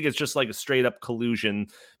 Or do you think it's just like a straight up collusion,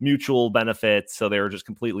 mutual benefits, so they were just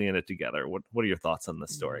completely in it together? What are your thoughts on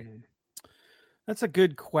this story? That's a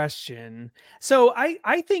good question. So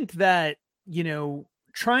I think that,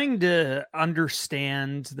 trying to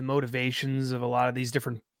understand the motivations of a lot of these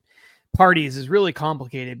different parties is really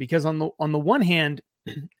complicated, because on the one hand,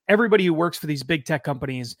 everybody who works for these big tech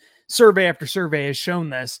companies, survey after survey has shown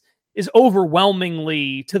this, is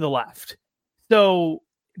overwhelmingly to the left. So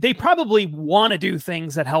they probably want to do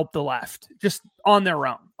things that help the left just on their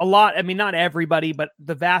own. A lot, I mean, not everybody, but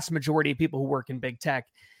the vast majority of people who work in big tech,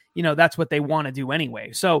 that's what they want to do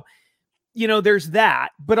anyway. So, there's that.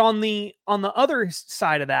 But on the other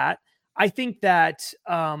side of that, I think that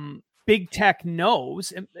big tech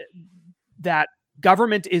knows that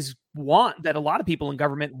government that a lot of people in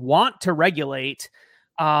government want to regulate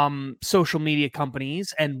social media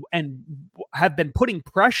companies and have been putting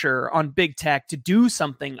pressure on big tech to do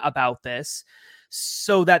something about this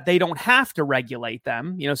so that they don't have to regulate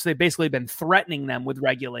them. So they've basically been threatening them with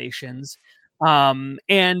regulations. And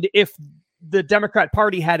if the Democrat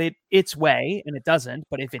Party had it its way, and it doesn't,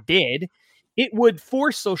 but if it did, it would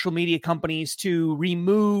force social media companies to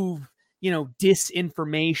remove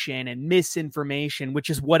disinformation and misinformation, which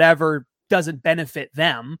is whatever doesn't benefit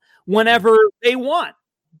them, whenever they want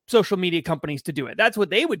social media companies to do it. That's what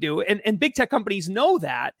they would do. And big tech companies know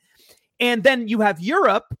that. And then you have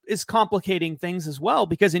Europe is complicating things as well,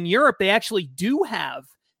 because in Europe, they actually do have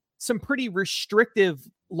some pretty restrictive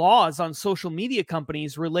laws on social media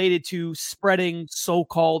companies related to spreading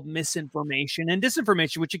so-called misinformation and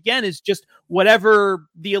disinformation, which again is just whatever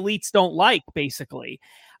the elites don't like, basically.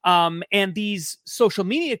 And these social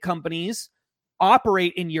media companies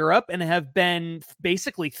operate in Europe and have been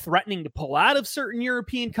basically threatening to pull out of certain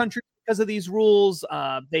European countries because of these rules.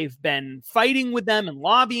 They've been fighting with them and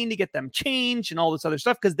lobbying to get them changed and all this other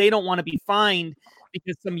stuff, because they don't want to be fined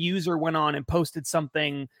because some user went on and posted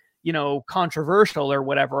something, controversial or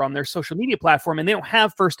whatever on their social media platform. And they don't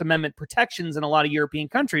have First Amendment protections in a lot of European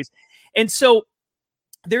countries. And so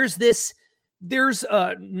there's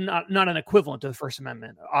not an equivalent to the First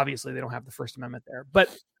Amendment. Obviously, they don't have the First Amendment there.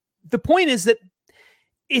 But the point is that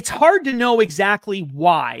it's hard to know exactly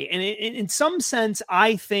why. And in some sense,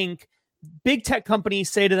 I think big tech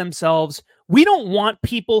companies say to themselves, we don't want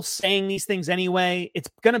people saying these things anyway. It's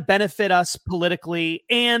going to benefit us politically.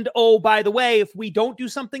 And, oh, by the way, if we don't do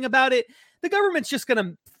something about it, the government's just going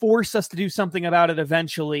to force us to do something about it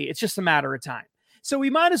eventually. It's just a matter of time. So we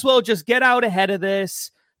might as well just get out ahead of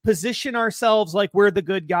this, position ourselves like we're the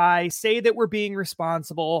good guy, say that we're being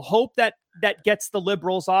responsible, hope that gets the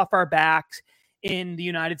liberals off our backs in the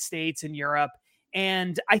United States and Europe.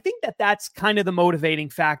 And I think that that's kind of the motivating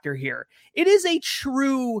factor here. It is a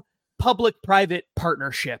true public-private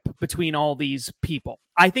partnership between all these people.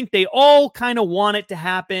 I think they all kind of want it to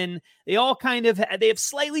happen. They have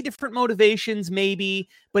slightly different motivations maybe,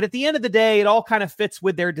 but at the end of the day, it all kind of fits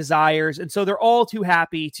with their desires. And so they're all too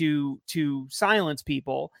happy to silence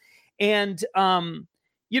people. And,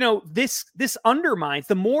 this undermines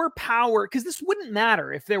the more power, because this wouldn't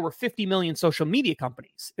matter if there were 50 million social media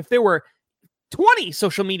companies. If there were 20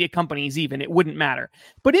 social media companies even, it wouldn't matter.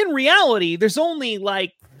 But in reality, there's only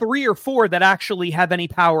like 3 or 4 that actually have any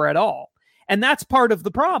power at all. And that's part of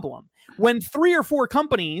the problem. When 3 or 4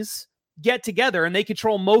 companies get together and they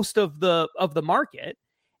control most of the market,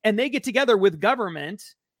 and they get together with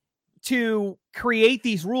government to create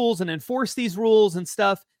these rules and enforce these rules and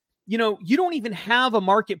stuff, you don't even have a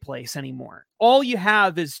marketplace anymore. All you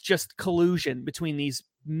have is just collusion between these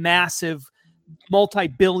massive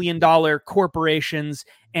multi-billion-dollar corporations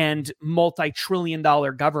and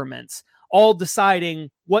multi-trillion-dollar governments, all deciding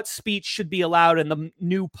what speech should be allowed in the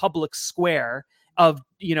new public square of,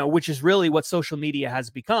 which is really what social media has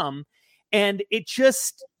become. And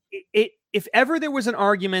if ever there was an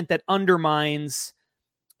argument that undermines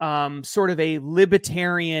sort of a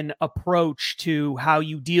libertarian approach to how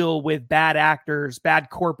you deal with bad actors, bad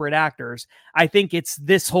corporate actors, I think it's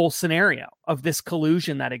this whole scenario of this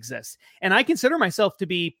collusion that exists. And I consider myself to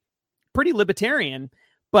be pretty libertarian,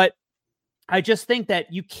 but I just think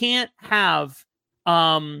that you can't have,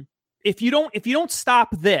 if you don't stop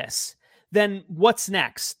this, then what's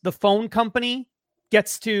next? The phone company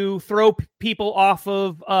gets to throw people off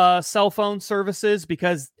of cell phone services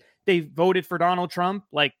because they voted for Donald Trump?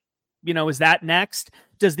 Like, is that next?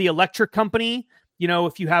 Does the electric company,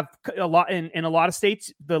 if you have a lot in a lot of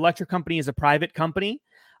states, the electric company is a private company.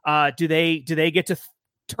 Do they get to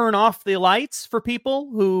turn off the lights for people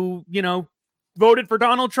who, voted for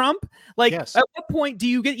Donald Trump? Like, yes. At what point do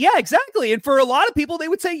you get? Yeah, exactly. And for a lot of people, they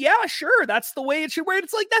would say, yeah, sure, that's the way it should work.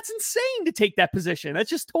 It's like, that's insane to take that position. That's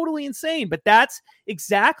just totally insane. But that's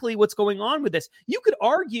exactly what's going on with this. You could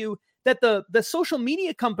argue that the social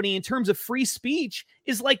media company, in terms of free speech,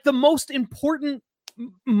 is like the most important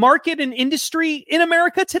market and industry in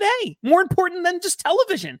America today, more important than just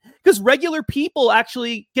television, because regular people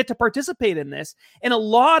actually get to participate in this. And a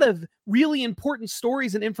lot of really important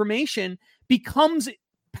stories and information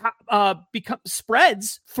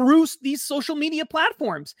spreads through these social media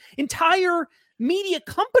platforms. Entire media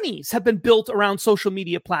companies have been built around social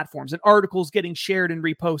media platforms and articles getting shared and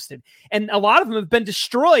reposted. And a lot of them have been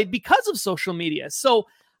destroyed because of social media. So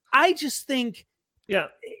I just think, yeah,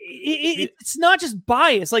 it's not just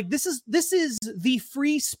bias. Like, this is the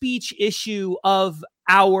free speech issue of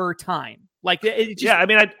our time. Like, it's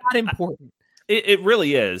not important. It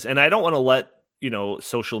really is. And I don't want to let,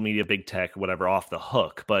 social media, big tech, whatever, off the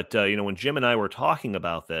hook. But, when Jim and I were talking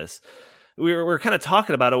about this, we were kind of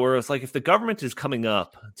talking about it where it's like, if the government is coming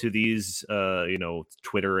up to these,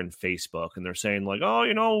 Twitter and Facebook, and they're saying like,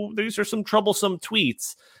 oh, these are some troublesome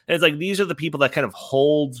tweets. And it's like, these are the people that kind of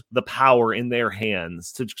hold the power in their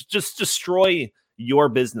hands to just destroy your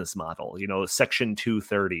business model, Section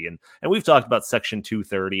 230. And we've talked about Section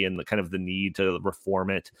 230 and the kind of the need to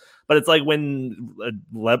reform it. But it's like when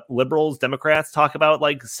liberals, Democrats talk about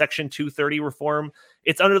like Section 230 reform,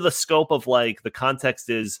 it's under the scope of like, the context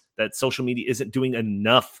is that social media isn't doing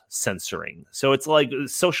enough censoring. So it's like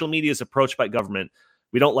social media's approach by government.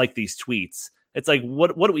 We don't like these tweets. It's like,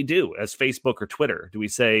 what do we do as Facebook or Twitter? Do we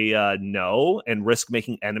say no and risk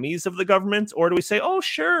making enemies of the government? Or do we say, oh,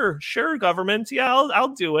 sure, government. Yeah,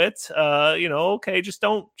 I'll do it. Okay, just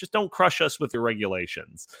don't crush us with your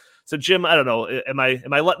regulations. So, Jim, I don't know. Am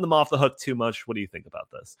I letting them off the hook too much? What do you think about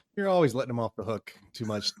this? You're always letting them off the hook too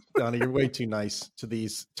much, Donnie. You're way too nice to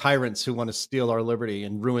these tyrants who want to steal our liberty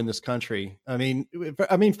and ruin this country. I mean,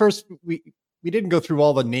 first, we didn't go through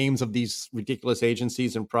all the names of these ridiculous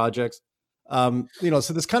agencies and projects. So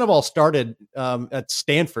this kind of all started at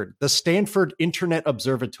Stanford, the Stanford Internet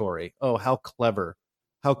Observatory. Oh, how clever.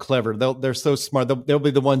 They're so smart. They'll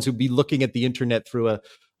be the ones who be looking at the internet through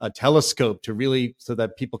a telescope so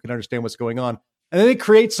that people can understand what's going on. And then they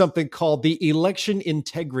create something called the Election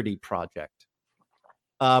Integrity Project.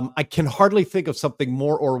 I can hardly think of something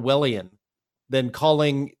more Orwellian than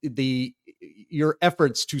calling your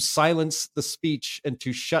efforts to silence the speech and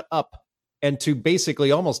to shut up and to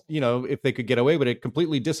basically almost, if they could get away with it,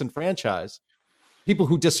 completely disenfranchise people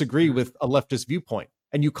who disagree with a leftist viewpoint.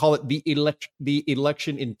 And you call it the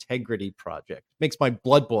Election Integrity Project. Makes my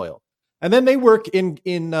blood boil. And then they work in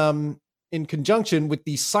conjunction with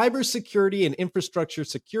the Cybersecurity and Infrastructure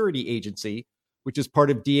Security Agency, which is part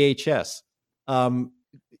of DHS.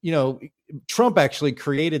 Trump actually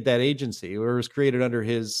created that agency, or it was created under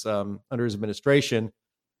his administration.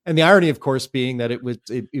 And the irony, of course, being that it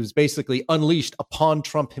was basically unleashed upon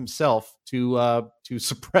Trump himself to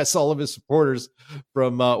suppress all of his supporters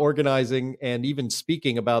from organizing and even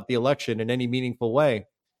speaking about the election in any meaningful way.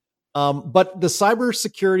 But the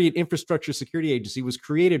Cybersecurity and Infrastructure Security Agency was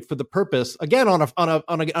created for the purpose, again, on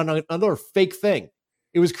another fake thing.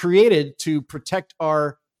 It was created to protect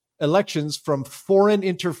our elections from foreign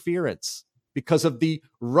interference because of the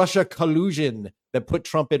Russia collusion that put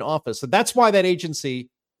Trump in office. So that's why that agency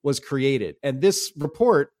was created. And this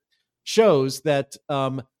report shows that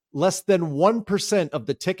less than 1% of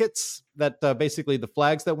the tickets that basically the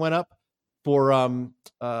flags that went up for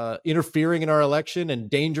interfering in our election and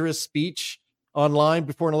dangerous speech online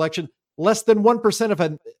before an election, less than 1% of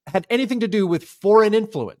it had anything to do with foreign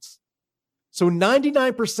influence. So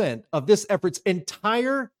 99% of this effort's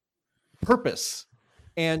entire purpose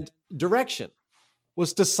and direction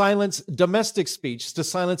was to silence domestic speech, to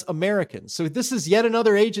silence Americans. So this is yet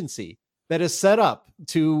another agency that is set up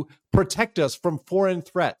to protect us from foreign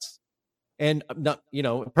threats. And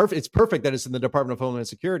it's perfect that it's in the Department of Homeland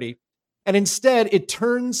Security. And instead, it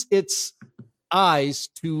turns its eyes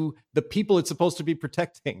to the people it's supposed to be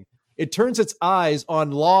protecting. It turns its eyes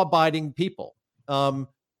on law-abiding people. And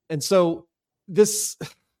so this,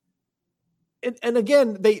 and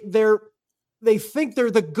again, they think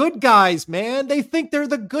they're the good guys, man. They think they're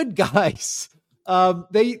the good guys.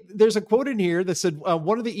 There's a quote in here that said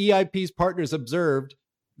one of the EIP's partners observed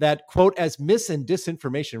that, quote, as mis and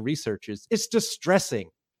disinformation researchers, it's distressing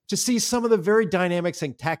to see some of the very dynamics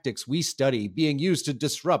and tactics we study being used to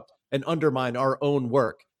disrupt and undermine our own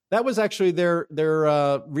work. That was actually their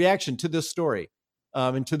reaction to this story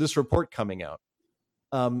and to this report coming out.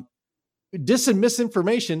 Dis and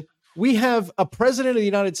misinformation. We have a president of the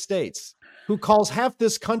United States who calls half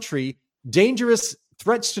this country dangerous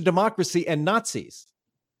threats to democracy and Nazis.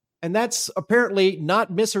 And that's apparently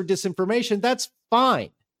not mis or disinformation. That's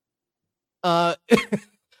fine.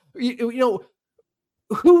 You know,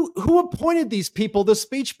 who appointed these people the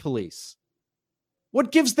speech police?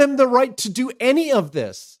 What gives them the right to do any of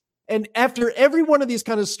this? And after every one of these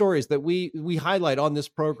kind of stories that we highlight on this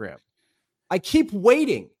program, I keep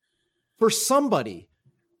waiting for somebody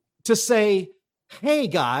to say, hey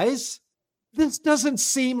guys, this doesn't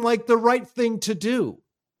seem like the right thing to do.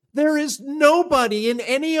 There is nobody in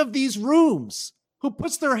any of these rooms who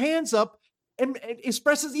puts their hands up and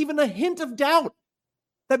expresses even a hint of doubt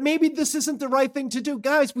that maybe this isn't the right thing to do.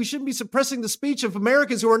 Guys, we shouldn't be suppressing the speech of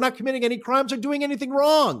Americans who are not committing any crimes or doing anything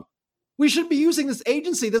wrong. We should be using this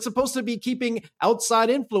agency that's supposed to be keeping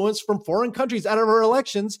outside influence from foreign countries out of our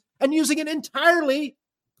elections and using it entirely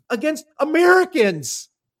against Americans.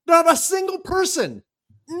 Not a single person,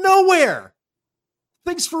 nowhere,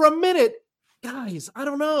 thinks for a minute, guys, I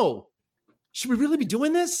don't know. Should we really be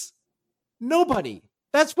doing this? Nobody.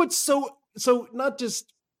 That's what's so not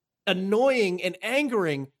just annoying and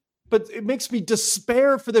angering, but it makes me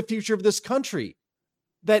despair for the future of this country.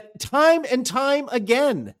 That time and time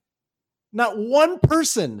again, not one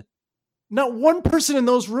person in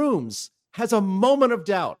those rooms has a moment of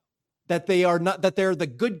doubt that they're the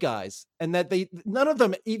good guys, and that none of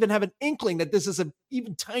them even have an inkling that this is an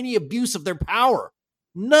even tiny abuse of their power.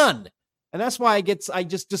 None. And that's why I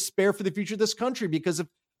just despair for the future of this country, because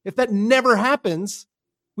if that never happens,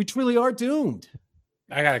 we truly are doomed.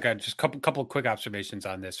 I got just a couple of quick observations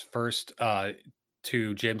on this. First,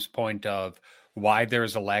 to Jim's point of why there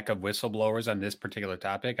is a lack of whistleblowers on this particular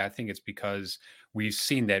topic. I think it's because we've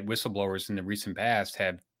seen that whistleblowers in the recent past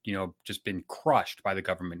have, just been crushed by the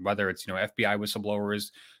government, whether it's, FBI whistleblowers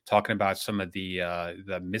talking about some of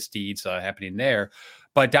the misdeeds happening there.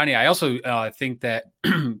 But Donnie, I also think that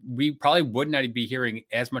we probably would not be hearing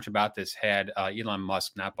as much about this had Elon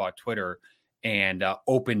Musk not bought Twitter and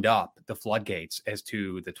opened up the floodgates as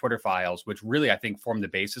to the Twitter files, which really, I think, form the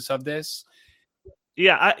basis of this.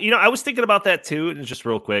 Yeah, I was thinking about that too, and just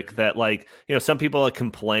real quick, that some people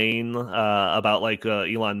complain about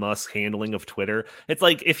Elon Musk's handling of Twitter. It's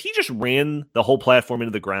like, if he just ran the whole platform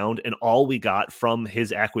into the ground and all we got from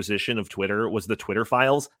his acquisition of Twitter was the Twitter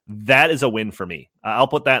files, that is a win for me. I'll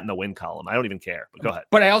put that in the win column. I don't even care, but go ahead.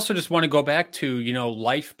 But I also just want to go back to,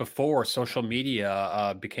 life before social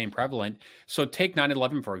media became prevalent. So take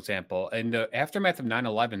 9/11, for example. In the aftermath of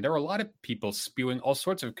 9/11, there were a lot of people spewing all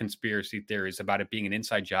sorts of conspiracy theories about it being an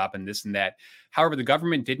inside job and this and that. However, the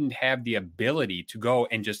government didn't have the ability to go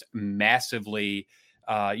and just massively,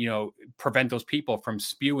 prevent those people from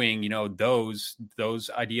spewing, those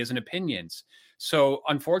ideas and opinions. So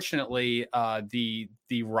unfortunately,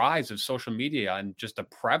 the rise of social media and just the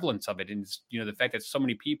prevalence of it, and the fact that so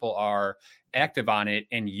many people are active on it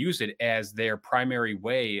and use it as their primary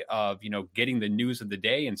way of getting the news of the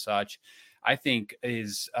day and such, I think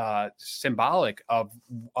is symbolic of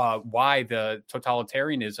why the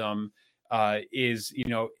totalitarianism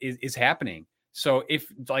is happening. So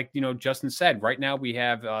if, Justin said, right now we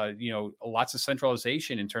have, lots of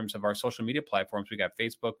centralization in terms of our social media platforms. We got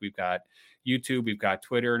Facebook, we've got YouTube, we've got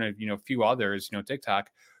Twitter, and a few others, TikTok,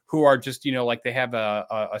 who are just, they have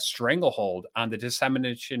a stranglehold on the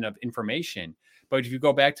dissemination of information. But if you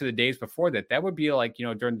go back to the days before that, that would be like,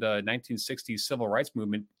 during the 1960s civil rights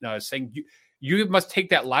movement, saying you must take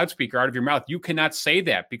that loudspeaker out of your mouth. You cannot say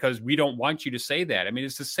that because we don't want you to say that. I mean,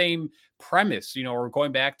 it's the same premise, or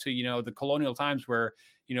going back to, the colonial times where,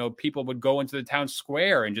 people would go into the town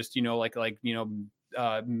square and just,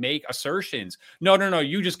 make assertions. No,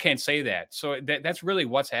 you just can't say that. So that's really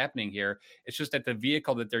what's happening here. It's just that the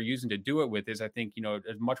vehicle that they're using to do it with is, I think, a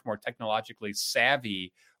much more technologically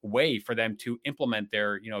savvy way for them to implement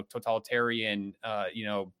their, totalitarian,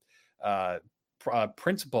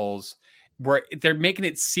 principles, where they're making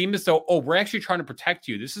it seem as though, we're actually trying to protect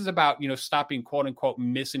you. This is about, stopping quote unquote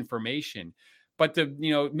misinformation. But the,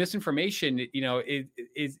 misinformation,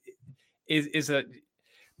 is a,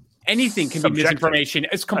 anything can Subjective. Be misinformation.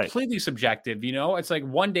 It's completely subjective. It's like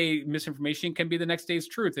one day misinformation can be the next day's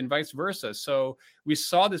truth and vice versa. So we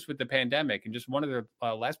saw this with the pandemic. And just one of the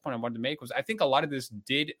last point I wanted to make was, I think a lot of this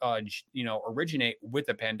did, originate with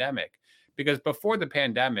the pandemic, Because before the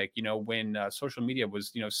pandemic, when social media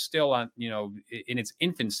was, still on, in its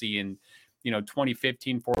infancy in,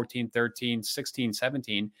 2015, 14, 13, 16,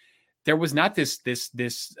 17, there was not this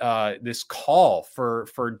call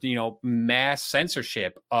for mass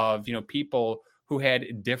censorship of people who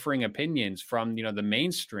had differing opinions from the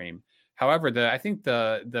mainstream. However, I think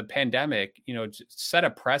the pandemic set a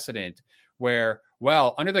precedent where,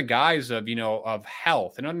 well, under the guise of of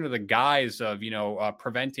health and under the guise of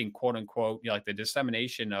preventing, quote unquote, like the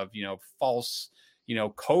dissemination of false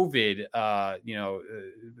COVID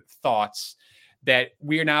thoughts, that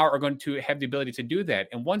we now are going to have the ability to do that.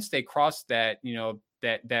 And once they cross that,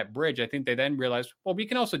 that bridge, I think they then realized, well, we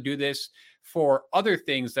can also do this for other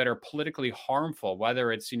things that are politically harmful,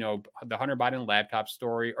 whether it's, the Hunter Biden laptop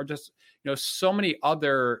story or just, so many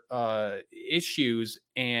other issues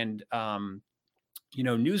and,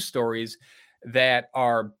 news stories that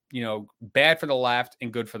are, bad for the left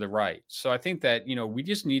and good for the right. So I think that, we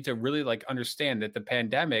just need to really understand that the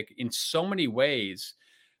pandemic in so many ways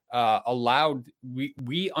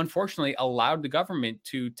we unfortunately allowed the government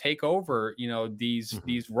to take over,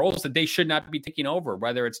 these roles that they should not be taking over,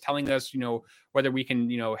 whether it's telling us, whether we can,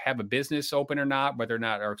 have a business open or not, whether or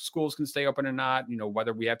not our schools can stay open or not,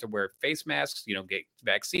 whether we have to wear face masks, get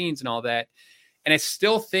vaccines and all that. And I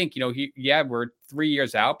still think, we're 3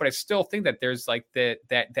 years out, but I still think that there's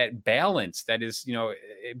that balance that is,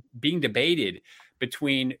 being debated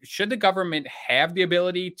between, should the government have the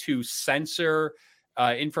ability to censor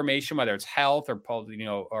information, whether it's health or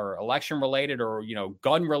or election related or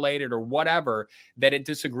gun related or whatever that it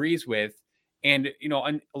disagrees with, and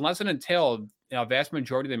unless and until a vast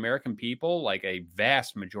majority of the American people, like a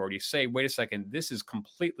vast majority, say, wait a second, this is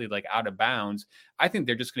completely out of bounds, I think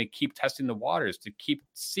they're just going to keep testing the waters to keep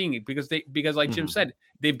seeing it, because like Jim said,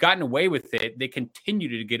 they've gotten away with it, they continue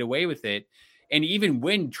to get away with it. And even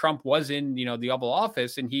when Trump was in, the Oval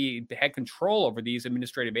Office and he had control over these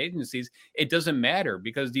administrative agencies, it doesn't matter,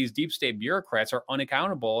 because these deep state bureaucrats are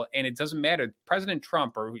unaccountable. And it doesn't matter. President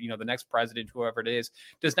Trump or, the next president, whoever it is,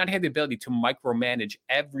 does not have the ability to micromanage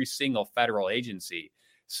every single federal agency.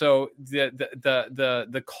 So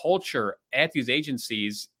the culture at these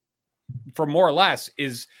agencies, for more or less,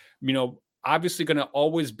 is, obviously going to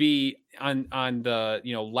always be on the,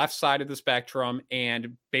 left side of the spectrum,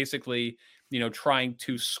 and basically, trying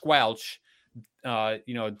to squelch,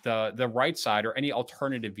 the right side or any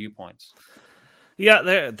alternative viewpoints.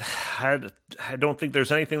 Yeah, I don't think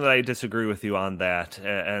there's anything that I disagree with you on that.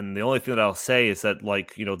 And the only thing that I'll say is that,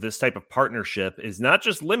 this type of partnership is not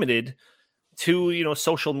just limited to,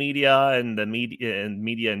 social media and the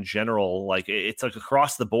media in general. It's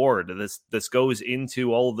across the board. This goes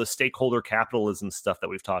into all of the stakeholder capitalism stuff that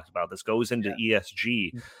we've talked about. This goes into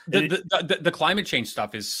ESG. The climate change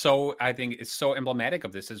stuff is I think it's so emblematic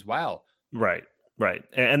of this as well. Right.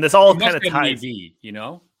 And this all kind of ties,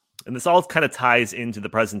 and this all kind of ties into the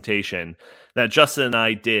presentation that Justin and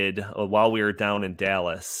I did while we were down in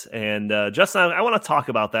Dallas. And Justin, I want to talk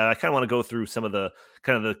about that. I kind of want to go through some of the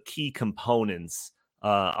key components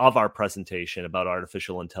of our presentation about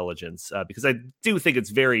artificial intelligence, because I do think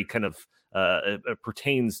it's very it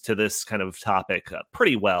pertains to this kind of topic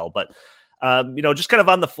pretty well. But just kind of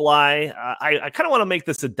on the fly, I kind of want to make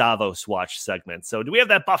this a Davos Watch segment. So do we have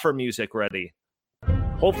that buffer music ready?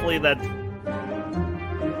 Hopefully that...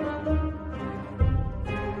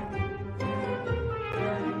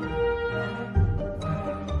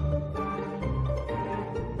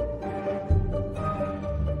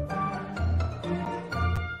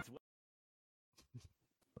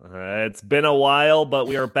 It's been a while, but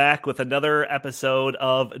we are back with another episode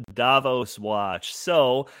of Davos Watch.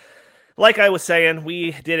 So, like I was saying,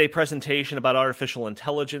 we did a presentation about artificial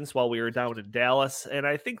intelligence while we were down in Dallas, and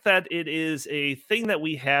I think that it is a thing that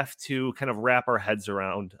we have to kind of wrap our heads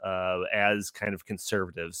around as kind of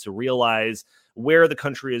conservatives, to realize where the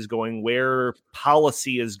country is going, where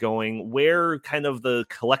policy is going, where kind of the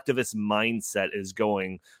collectivist mindset is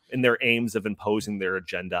going in their aims of imposing their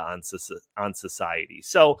agenda on society.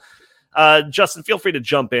 So, Justin, feel free to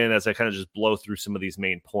jump in as I kind of just blow through some of these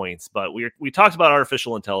main points. But we talked about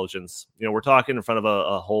artificial intelligence. We're talking in front of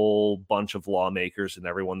a whole bunch of lawmakers and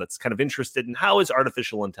everyone that's kind of interested in how is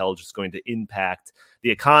artificial intelligence going to impact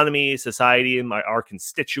the economy, society, and our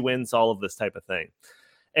constituents, all of this type of thing.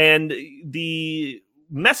 And the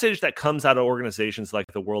message that comes out of organizations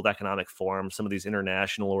like the World Economic Forum, some of these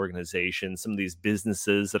international organizations, some of these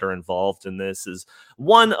businesses that are involved in this, is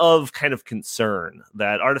one of kind of concern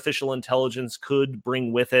that artificial intelligence could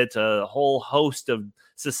bring with it a whole host of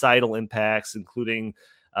societal impacts, including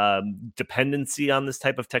dependency on this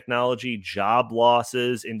type of technology, job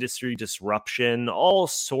losses, industry disruption, all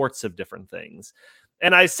sorts of different things.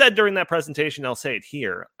 And I said during that presentation, I'll say it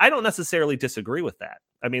here, I don't necessarily disagree with that.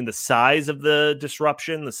 I mean, the size of the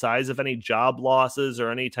disruption, the size of any job losses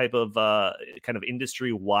or any type of kind of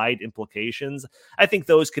industry-wide implications, I think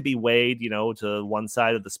those could be weighed, to one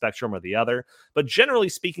side of the spectrum or the other. But generally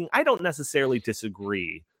speaking, I don't necessarily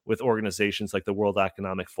disagree with organizations like the World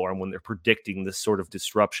Economic Forum when they're predicting this sort of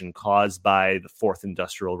disruption caused by the fourth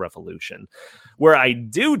industrial revolution. Where I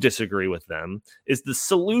do disagree with them is the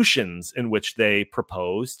solutions in which they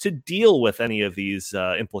propose to deal with any of these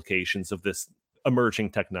implications of this emerging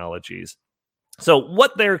technologies. So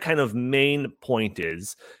what their kind of main point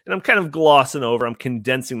is, and I'm kind of glossing over, I'm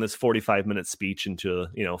condensing this 45-minute speech into,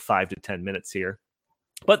 5 to 10 minutes here.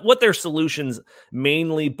 But what their solutions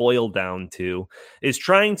mainly boil down to is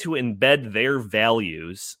trying to embed their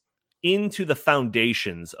values into the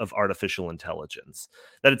foundations of artificial intelligence.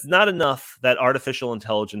 That it's not enough that artificial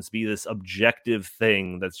intelligence be this objective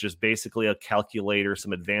thing that's just basically a calculator,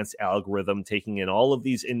 some advanced algorithm taking in all of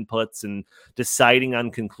these inputs and deciding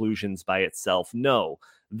on conclusions by itself. No,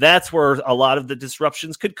 that's where a lot of the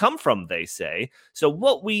disruptions could come from, they say. So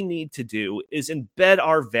what we need to do is embed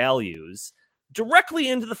our values directly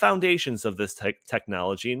into the foundations of this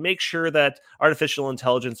technology and make sure that artificial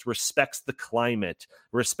intelligence respects the climate,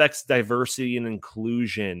 respects diversity and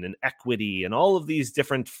inclusion and equity and all of these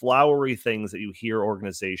different flowery things that you hear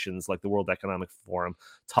organizations like the World Economic Forum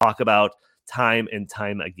talk about time and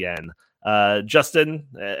time again. Justin,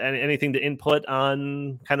 anything to input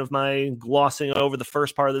on kind of my glossing over the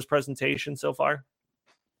first part of this presentation so far?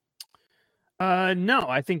 No,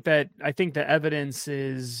 I think the evidence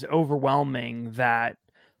is overwhelming that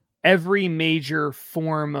every major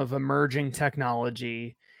form of emerging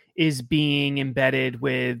technology is being embedded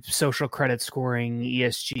with social credit scoring,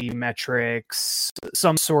 ESG metrics,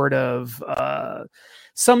 some sort of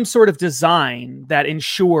design that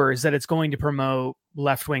ensures that it's going to promote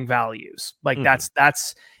left-wing values. Like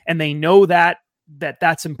that's, and they know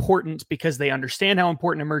that's important because they understand how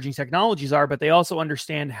important emerging technologies are, but they also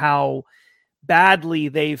understand how badly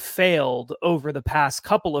they've failed over the past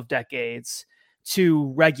couple of decades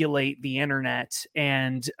to regulate the internet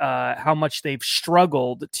and how much they've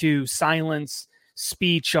struggled to silence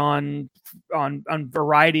speech on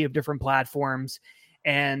variety of different platforms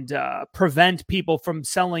and prevent people from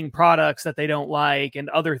selling products that they don't like and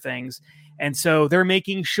other things. And so they're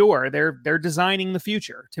making sure they're designing the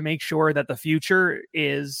future to make sure that the future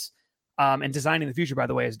is and designing the future, by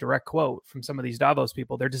the way, is a direct quote from some of these Davos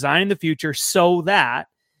people. They're designing the future so that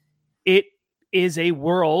it is a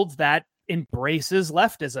world that embraces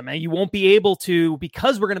leftism. And you won't be able to,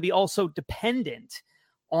 because we're going to be also dependent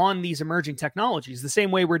on these emerging technologies, the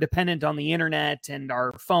same way we're dependent on the internet and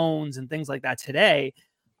our phones and things like that today.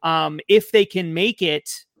 If they can make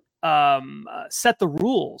it set the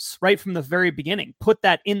rules right from the very beginning, put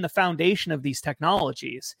that in the foundation of these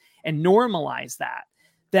technologies and normalize that,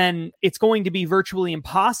 then it's going to be virtually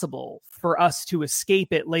impossible for us to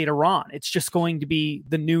escape it later on. It's just going to be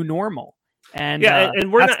the new normal. And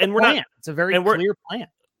and we're not. It's a very clear plan.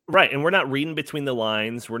 Right, and we're not reading between the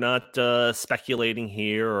lines. We're not speculating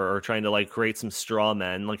here or trying to create some straw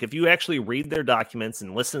men. Like if you actually read their documents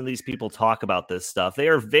and listen to these people talk about this stuff, they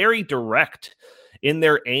are very direct in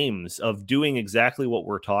their aims of doing exactly what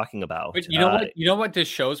we're talking about. But you know what this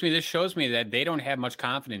shows me? This shows me that they don't have much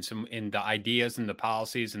confidence in the ideas and the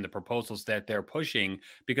policies and the proposals that they're pushing,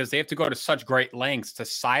 because they have to go to such great lengths to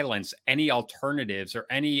silence any alternatives or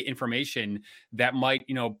any information that might,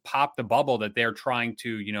 pop the bubble that they're trying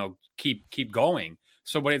to, keep going.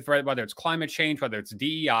 So whether it's climate change, whether it's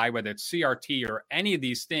DEI, whether it's CRT or any of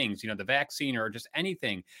these things, the vaccine or just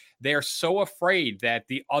anything, they're so afraid that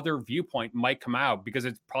the other viewpoint might come out because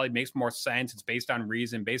it probably makes more sense. It's based on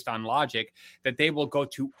reason, based on logic, that they will go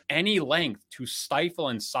to any length to stifle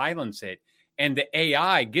and silence it. And the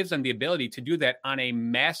AI gives them the ability to do that on a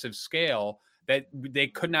massive scale that they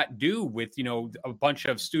could not do with, a bunch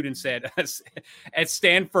of students at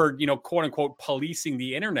Stanford, quote unquote, policing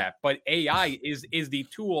the internet. But AI is the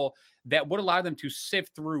tool that would allow them to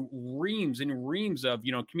sift through reams and reams of,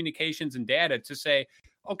 communications and data to say,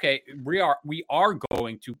 okay, we are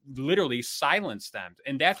going to literally silence them.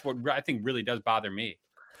 And that's what I think really does bother me.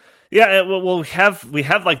 Yeah, well, we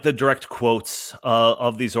have like the direct quotes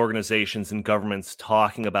of these organizations and governments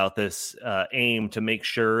talking about this aim to make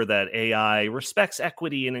sure that AI respects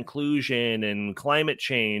equity and inclusion and climate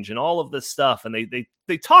change and all of this stuff. And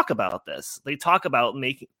they talk about this. They talk about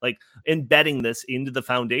embedding this into the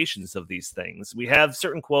foundations of these things. We have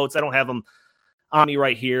certain quotes. I don't have them on me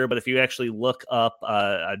right here, but if you actually look up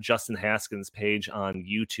Justin Haskins' page on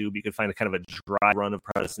YouTube, you can find a kind of a dry run of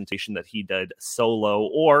presentation that he did solo.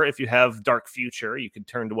 Or if you have Dark Future, you can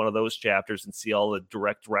turn to one of those chapters and see all the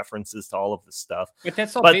direct references to all of the stuff. But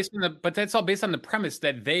that's all based on the premise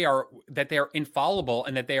that they are infallible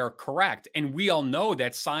and that they are correct. And we all know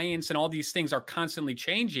that science and all these things are constantly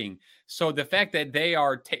changing. So the fact that they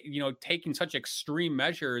are taking such extreme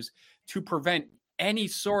measures to prevent any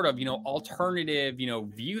sort of alternative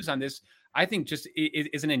views on this, I think just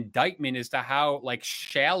is an indictment as to how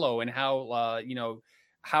shallow and how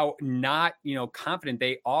how not confident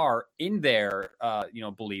they are in their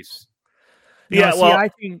beliefs. Yeah, well,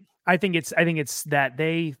 I think it's that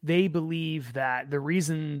they believe that the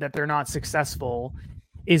reason that they're not successful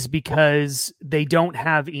is because they don't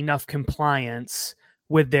have enough compliance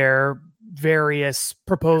with their various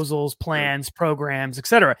proposals, plans, programs,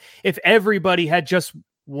 etc. If everybody had just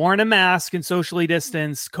worn a mask and socially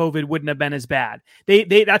distanced, COVID wouldn't have been as bad.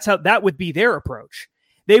 That would be their approach.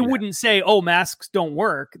 They wouldn't say, "Oh, masks don't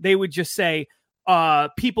work." They would just say,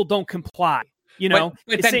 "People don't comply." But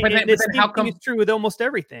how come it's true with almost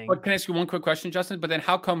everything? But can I ask you one quick question, Justin? But then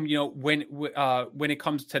how come when it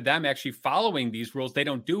comes to them actually following these rules, they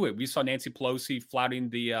don't do it? We saw Nancy Pelosi flouting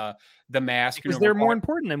the mask because they're more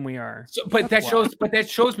important than we are. So, that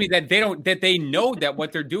shows me that they know that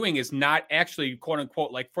what they're doing is not actually quote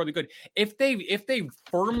unquote for the good. If they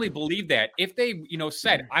firmly believe that, if they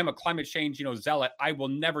said I'm a climate change zealot, I will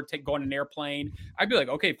never go on an airplane, I'd be like,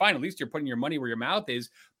 okay, fine, at least you're putting your money where your mouth is.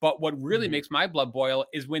 But what really makes my blood boil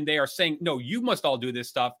is when they are saying, no, you must all do this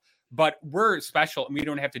stuff, but we're special and we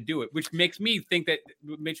don't have to do it, which makes me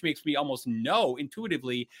almost know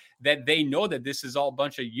intuitively that they know that this is all a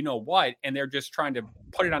bunch of what, and they're just trying to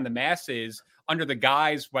put it on the masses under the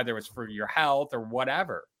guise, whether it's for your health or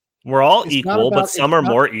whatever. We're all equal, but some are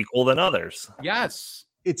more equal than others. Yes.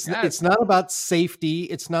 It's not about safety.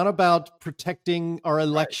 It's not about protecting our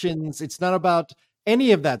elections. Right. It's not about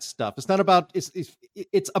any of that stuff. It's not about,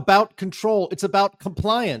 it's about control. It's about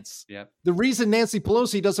compliance. Yeah. The reason Nancy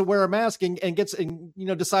Pelosi doesn't wear a mask and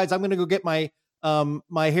decides I'm going to go get my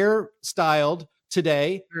my hair styled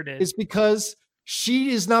today is because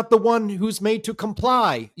she is not the one who's made to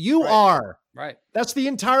comply. You are. Right. That's the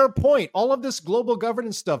entire point. All of this global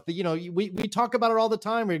governance stuff that, we talk about it all the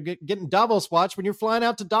time. We're getting Davos watch when you're flying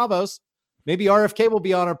out to Davos. Maybe RFK will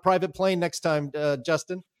be on a private plane next time,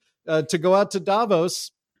 Justin. To go out to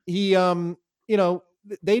Davos, they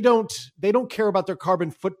don't care about their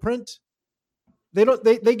carbon footprint.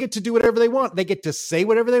 They get to do whatever they want. They get to say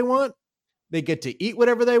whatever they want. They get to eat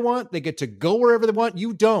whatever they want. They get to go wherever they want.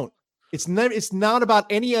 You don't. It's not about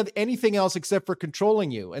anything else except for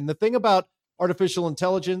controlling you. And the thing about artificial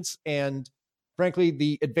intelligence and frankly,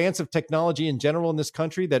 the advance of technology in general in this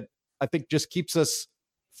country that I think just keeps us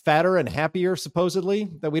fatter and happier,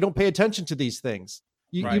 supposedly, that we don't pay attention to these things.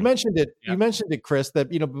 You mentioned it. Yep. You mentioned it, Chris, that,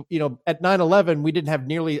 at 9/11, we didn't have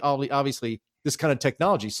nearly obviously this kind of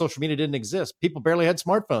technology. Social media didn't exist. People barely had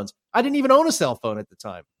smartphones. I didn't even own a cell phone at the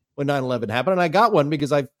time when 9/11 happened. And I got one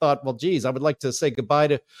because I thought, well, geez, I would like to say goodbye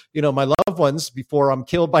to, my loved ones before I'm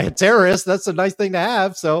killed by a terrorist. That's a nice thing to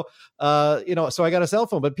have. So, so I got a cell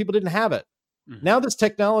phone, but people didn't have it. Mm-hmm. Now this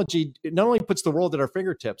technology, it not only puts the world at our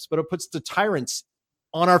fingertips, but it puts the tyrants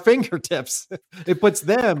on our fingertips. It puts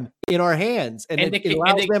them in our hands, and it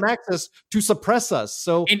allows them access to suppress us.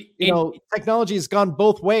 So, technology has gone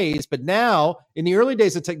both ways. But now, in the early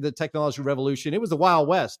days of the technology revolution, it was the Wild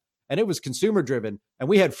West, and it was consumer driven, and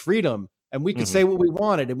we had freedom, and we could say what we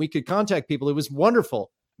wanted, and we could contact people. It was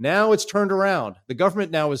wonderful. Now it's turned around. The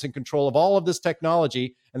government now is in control of all of this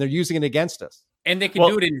technology, and they're using it against us. And they can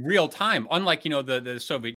do it in real time, unlike the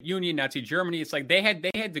Soviet Union, Nazi Germany. It's like they had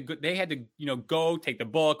to go take the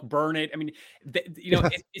book, burn it. I mean,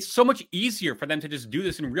 it's so much easier for them to just do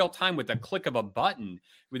this in real time with a click of a button.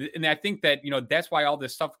 And I think that that's why all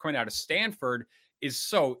this stuff coming out of Stanford is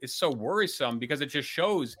so worrisome, because it just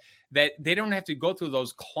shows that they don't have to go through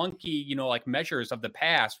those clunky measures of the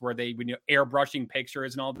past where they airbrushing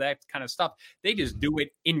pictures and all that kind of stuff. They just do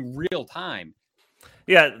it in real time.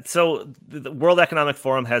 Yeah, so the World Economic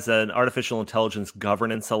Forum has an artificial intelligence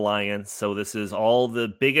governance alliance. So this is all the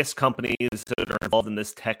biggest companies that are involved in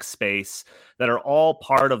this tech space that are all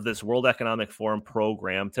part of this World Economic Forum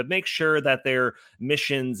program to make sure that their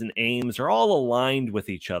missions and aims are all aligned with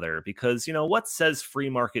each other. Because, what says free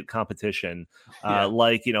market competition,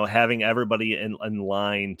 having everybody in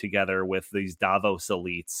line together with these Davos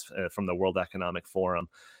elites from the World Economic Forum.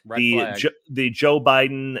 The Joe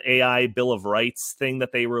Biden AI Bill of Rights thing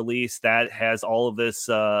that they released, that has all of this,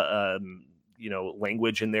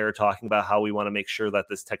 language in there talking about how we want to make sure that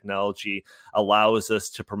this technology allows us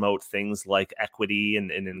to promote things like equity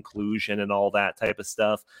and inclusion and all that type of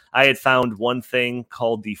stuff. I had found one thing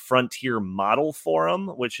called the Frontier Model Forum,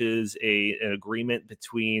 which is an agreement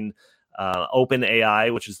between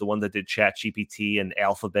OpenAI, which is the one that did ChatGPT, and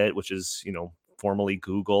Alphabet, which is, formerly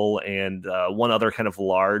Google, and one other kind of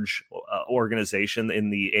large organization in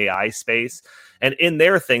the AI space. And in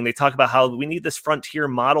their thing, they talk about how we need this Frontier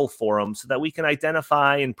Model Forum so that we can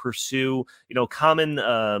identify and pursue, common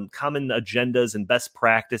agendas and best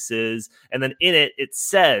practices. And then in it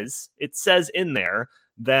says in there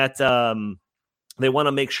that they want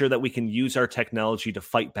to make sure that we can use our technology to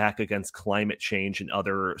fight back against climate change and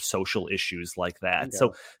other social issues like that. Okay.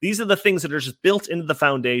 So these are the things that are just built into the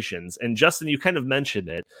foundations. And Justin, you kind of mentioned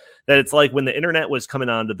it, that it's like when the internet was coming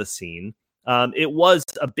onto the scene, it was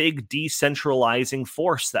a big decentralizing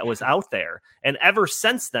force that was out there. And ever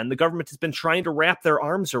since then, the government has been trying to wrap their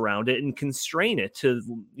arms around it and constrain it to,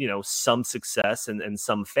 some success and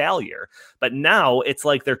some failure. But now it's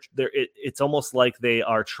like it's almost like they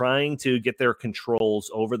are trying to get their controls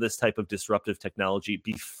over this type of disruptive technology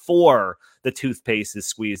before the toothpaste is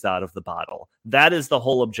squeezed out of the bottle. That is the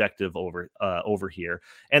whole objective over here.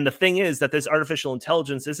 And the thing is that this artificial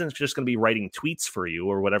intelligence isn't just going to be writing tweets for you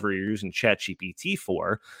or whatever you're using ChatGPT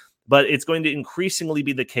for, but it's going to increasingly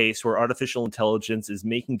be the case where artificial intelligence is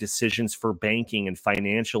making decisions for banking and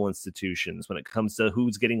financial institutions when it comes to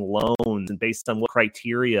who's getting loans and based on what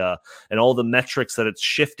criteria and all the metrics that it's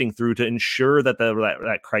shifting through to ensure that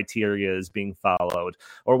that criteria is being followed.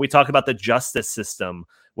 Or we talk about the justice system,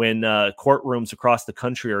 when courtrooms across the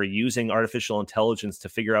country are using artificial intelligence to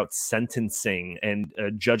figure out sentencing and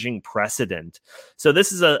judging precedent. So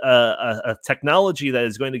this is a technology that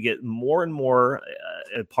is going to get more and more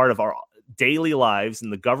a part of our daily lives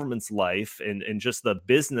and the government's life and just the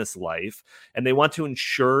business life. And they want to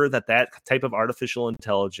ensure that type of artificial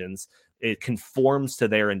intelligence, it conforms to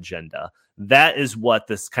their agenda. That is what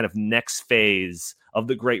this kind of next phase of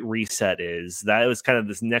the Great Reset is. That was kind of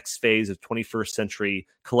this next phase of 21st century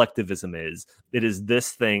collectivism is. It is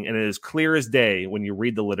this thing, and it is clear as day when you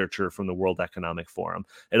read the literature from the World Economic Forum.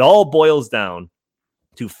 It all boils down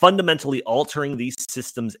to fundamentally altering these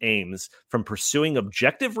systems' aims from pursuing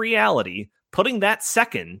objective reality, putting that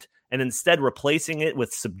second, and instead replacing it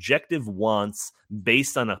with subjective wants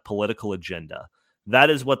based on a political agenda. That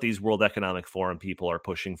is what these World Economic Forum people are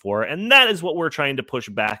pushing for, and that is what we're trying to push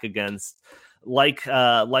back against, like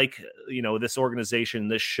this organization,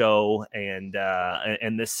 this show,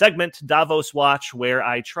 and this segment, Davos Watch, where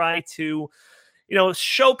I try to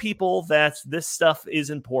show people that this stuff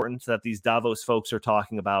is important, that these Davos folks are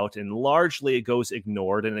talking about, and largely it goes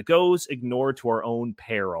ignored, and it goes ignored to our own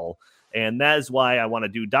peril. And that is why I want to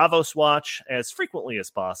do Davos Watch as frequently as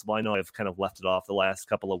possible. I know I've kind of left it off the last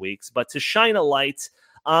couple of weeks, but to shine a light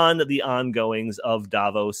on the ongoings of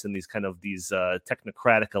Davos and these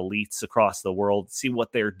technocratic elites across the world, see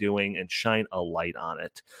what they're doing and shine a light on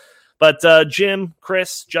it. But Jim,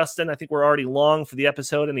 Chris, Justin, I think we're already long for the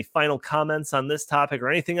episode. Any final comments on this topic or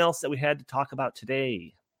anything else that we had to talk about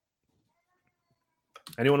today?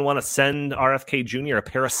 Anyone want to send RFK Jr. a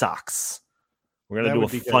pair of socks? We're going to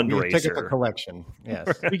do a fundraiser. Take it for collection.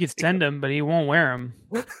 Yes. We could send him, but he won't wear them.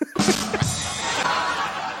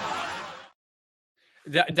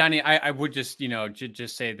 Donnie, I would just,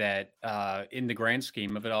 just say that in the grand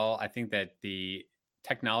scheme of it all, I think that the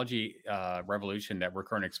technology revolution that we're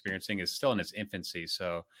currently experiencing is still in its infancy.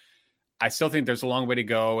 So I still think there's a long way to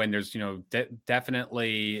go, and there's,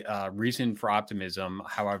 definitely reason for optimism.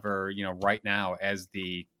 However, right now, as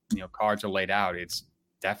the, cards are laid out, it's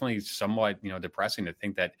definitely somewhat, depressing to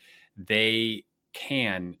think that they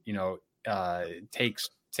can,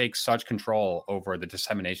 take such control over the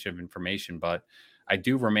dissemination of information. But I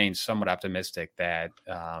do remain somewhat optimistic that,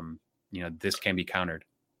 this can be countered.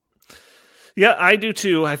 Yeah, I do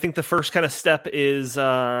too. I think the first kind of step is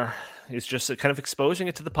just kind of exposing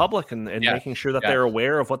it to the public and making sure that they're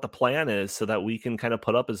aware of what the plan is so that we can kind of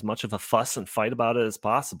put up as much of a fuss and fight about it as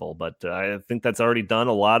possible. But I think that's already done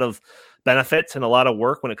a lot of benefits and a lot of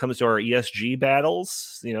work when it comes to our ESG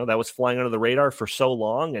battles. That was flying under the radar for so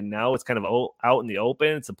long, and now it's kind of out in the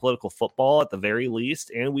open. It's a political football at the very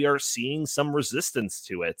least, and we are seeing some resistance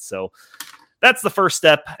to it. So That's the first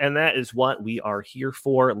step, and that is what we are here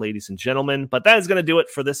for, ladies and gentlemen. But that is going to do it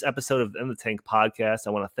for this episode of the In the Tank podcast.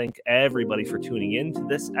 I want to thank everybody for tuning in to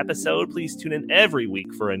this episode. Please tune in every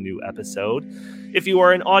week for a new episode. If you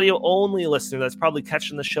are an audio-only listener that's probably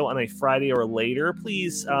catching the show on a Friday or later,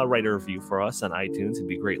 please write a review for us on iTunes. It'd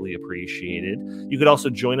be greatly appreciated. You could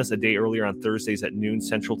also join us a day earlier on Thursdays at noon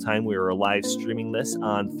Central Time. We are live streaming this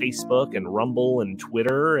on Facebook and Rumble and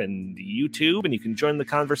Twitter and YouTube, and you can join the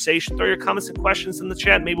conversation. Throw your comments and questions in the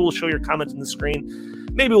chat. Maybe we'll show your comment on the screen.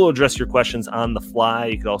 Maybe we'll address your questions on the fly.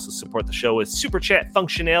 You could also support the show with super chat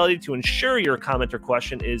functionality to ensure your comment or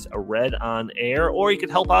question is read on air, or you could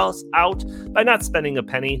help us out by not spending a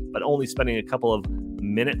penny, but only spending a couple of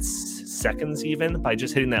minutes, seconds even, by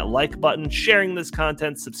just hitting that like button, sharing this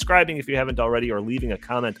content, subscribing if you haven't already, or leaving a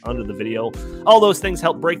comment under the video. All those things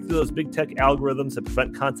help break through those big tech algorithms that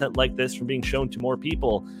prevent content like this from being shown to more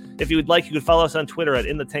people. If you would like, you could follow us on Twitter at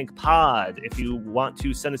InTheTankPod. If you want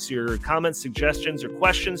to send us your comments, suggestions, or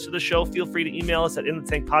questions to the show, feel free to email us at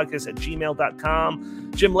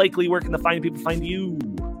inthetankpodcast@gmail.com. Jim Lakely, where can the fine people find you?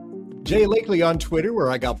 Jay Lakely on Twitter,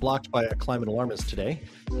 where I got blocked by a climate alarmist today.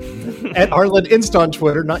 At Heartland Inst on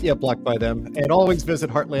Twitter, not yet blocked by them. And always visit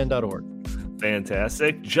heartland.org.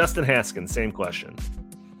 Fantastic. Justin Haskins, same question.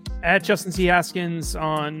 At Justin C. Haskins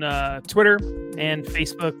on Twitter and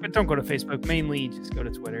Facebook, but don't go to Facebook. Mainly just go to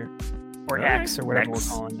Twitter or X or whatever we're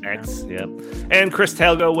calling it. X, yep. And Chris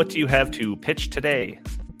Talgo, what do you have to pitch today?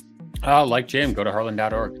 Like Jim, go to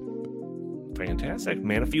heartland.org. Fantastic.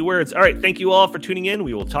 Man, a few words. All right. Thank you all for tuning in.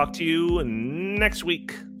 We will talk to you next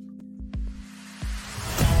week.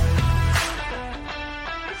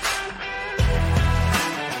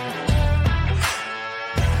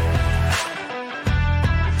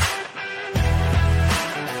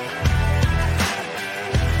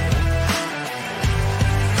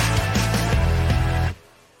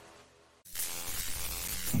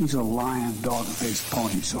 He's a lion, dog-faced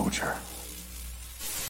pony soldier.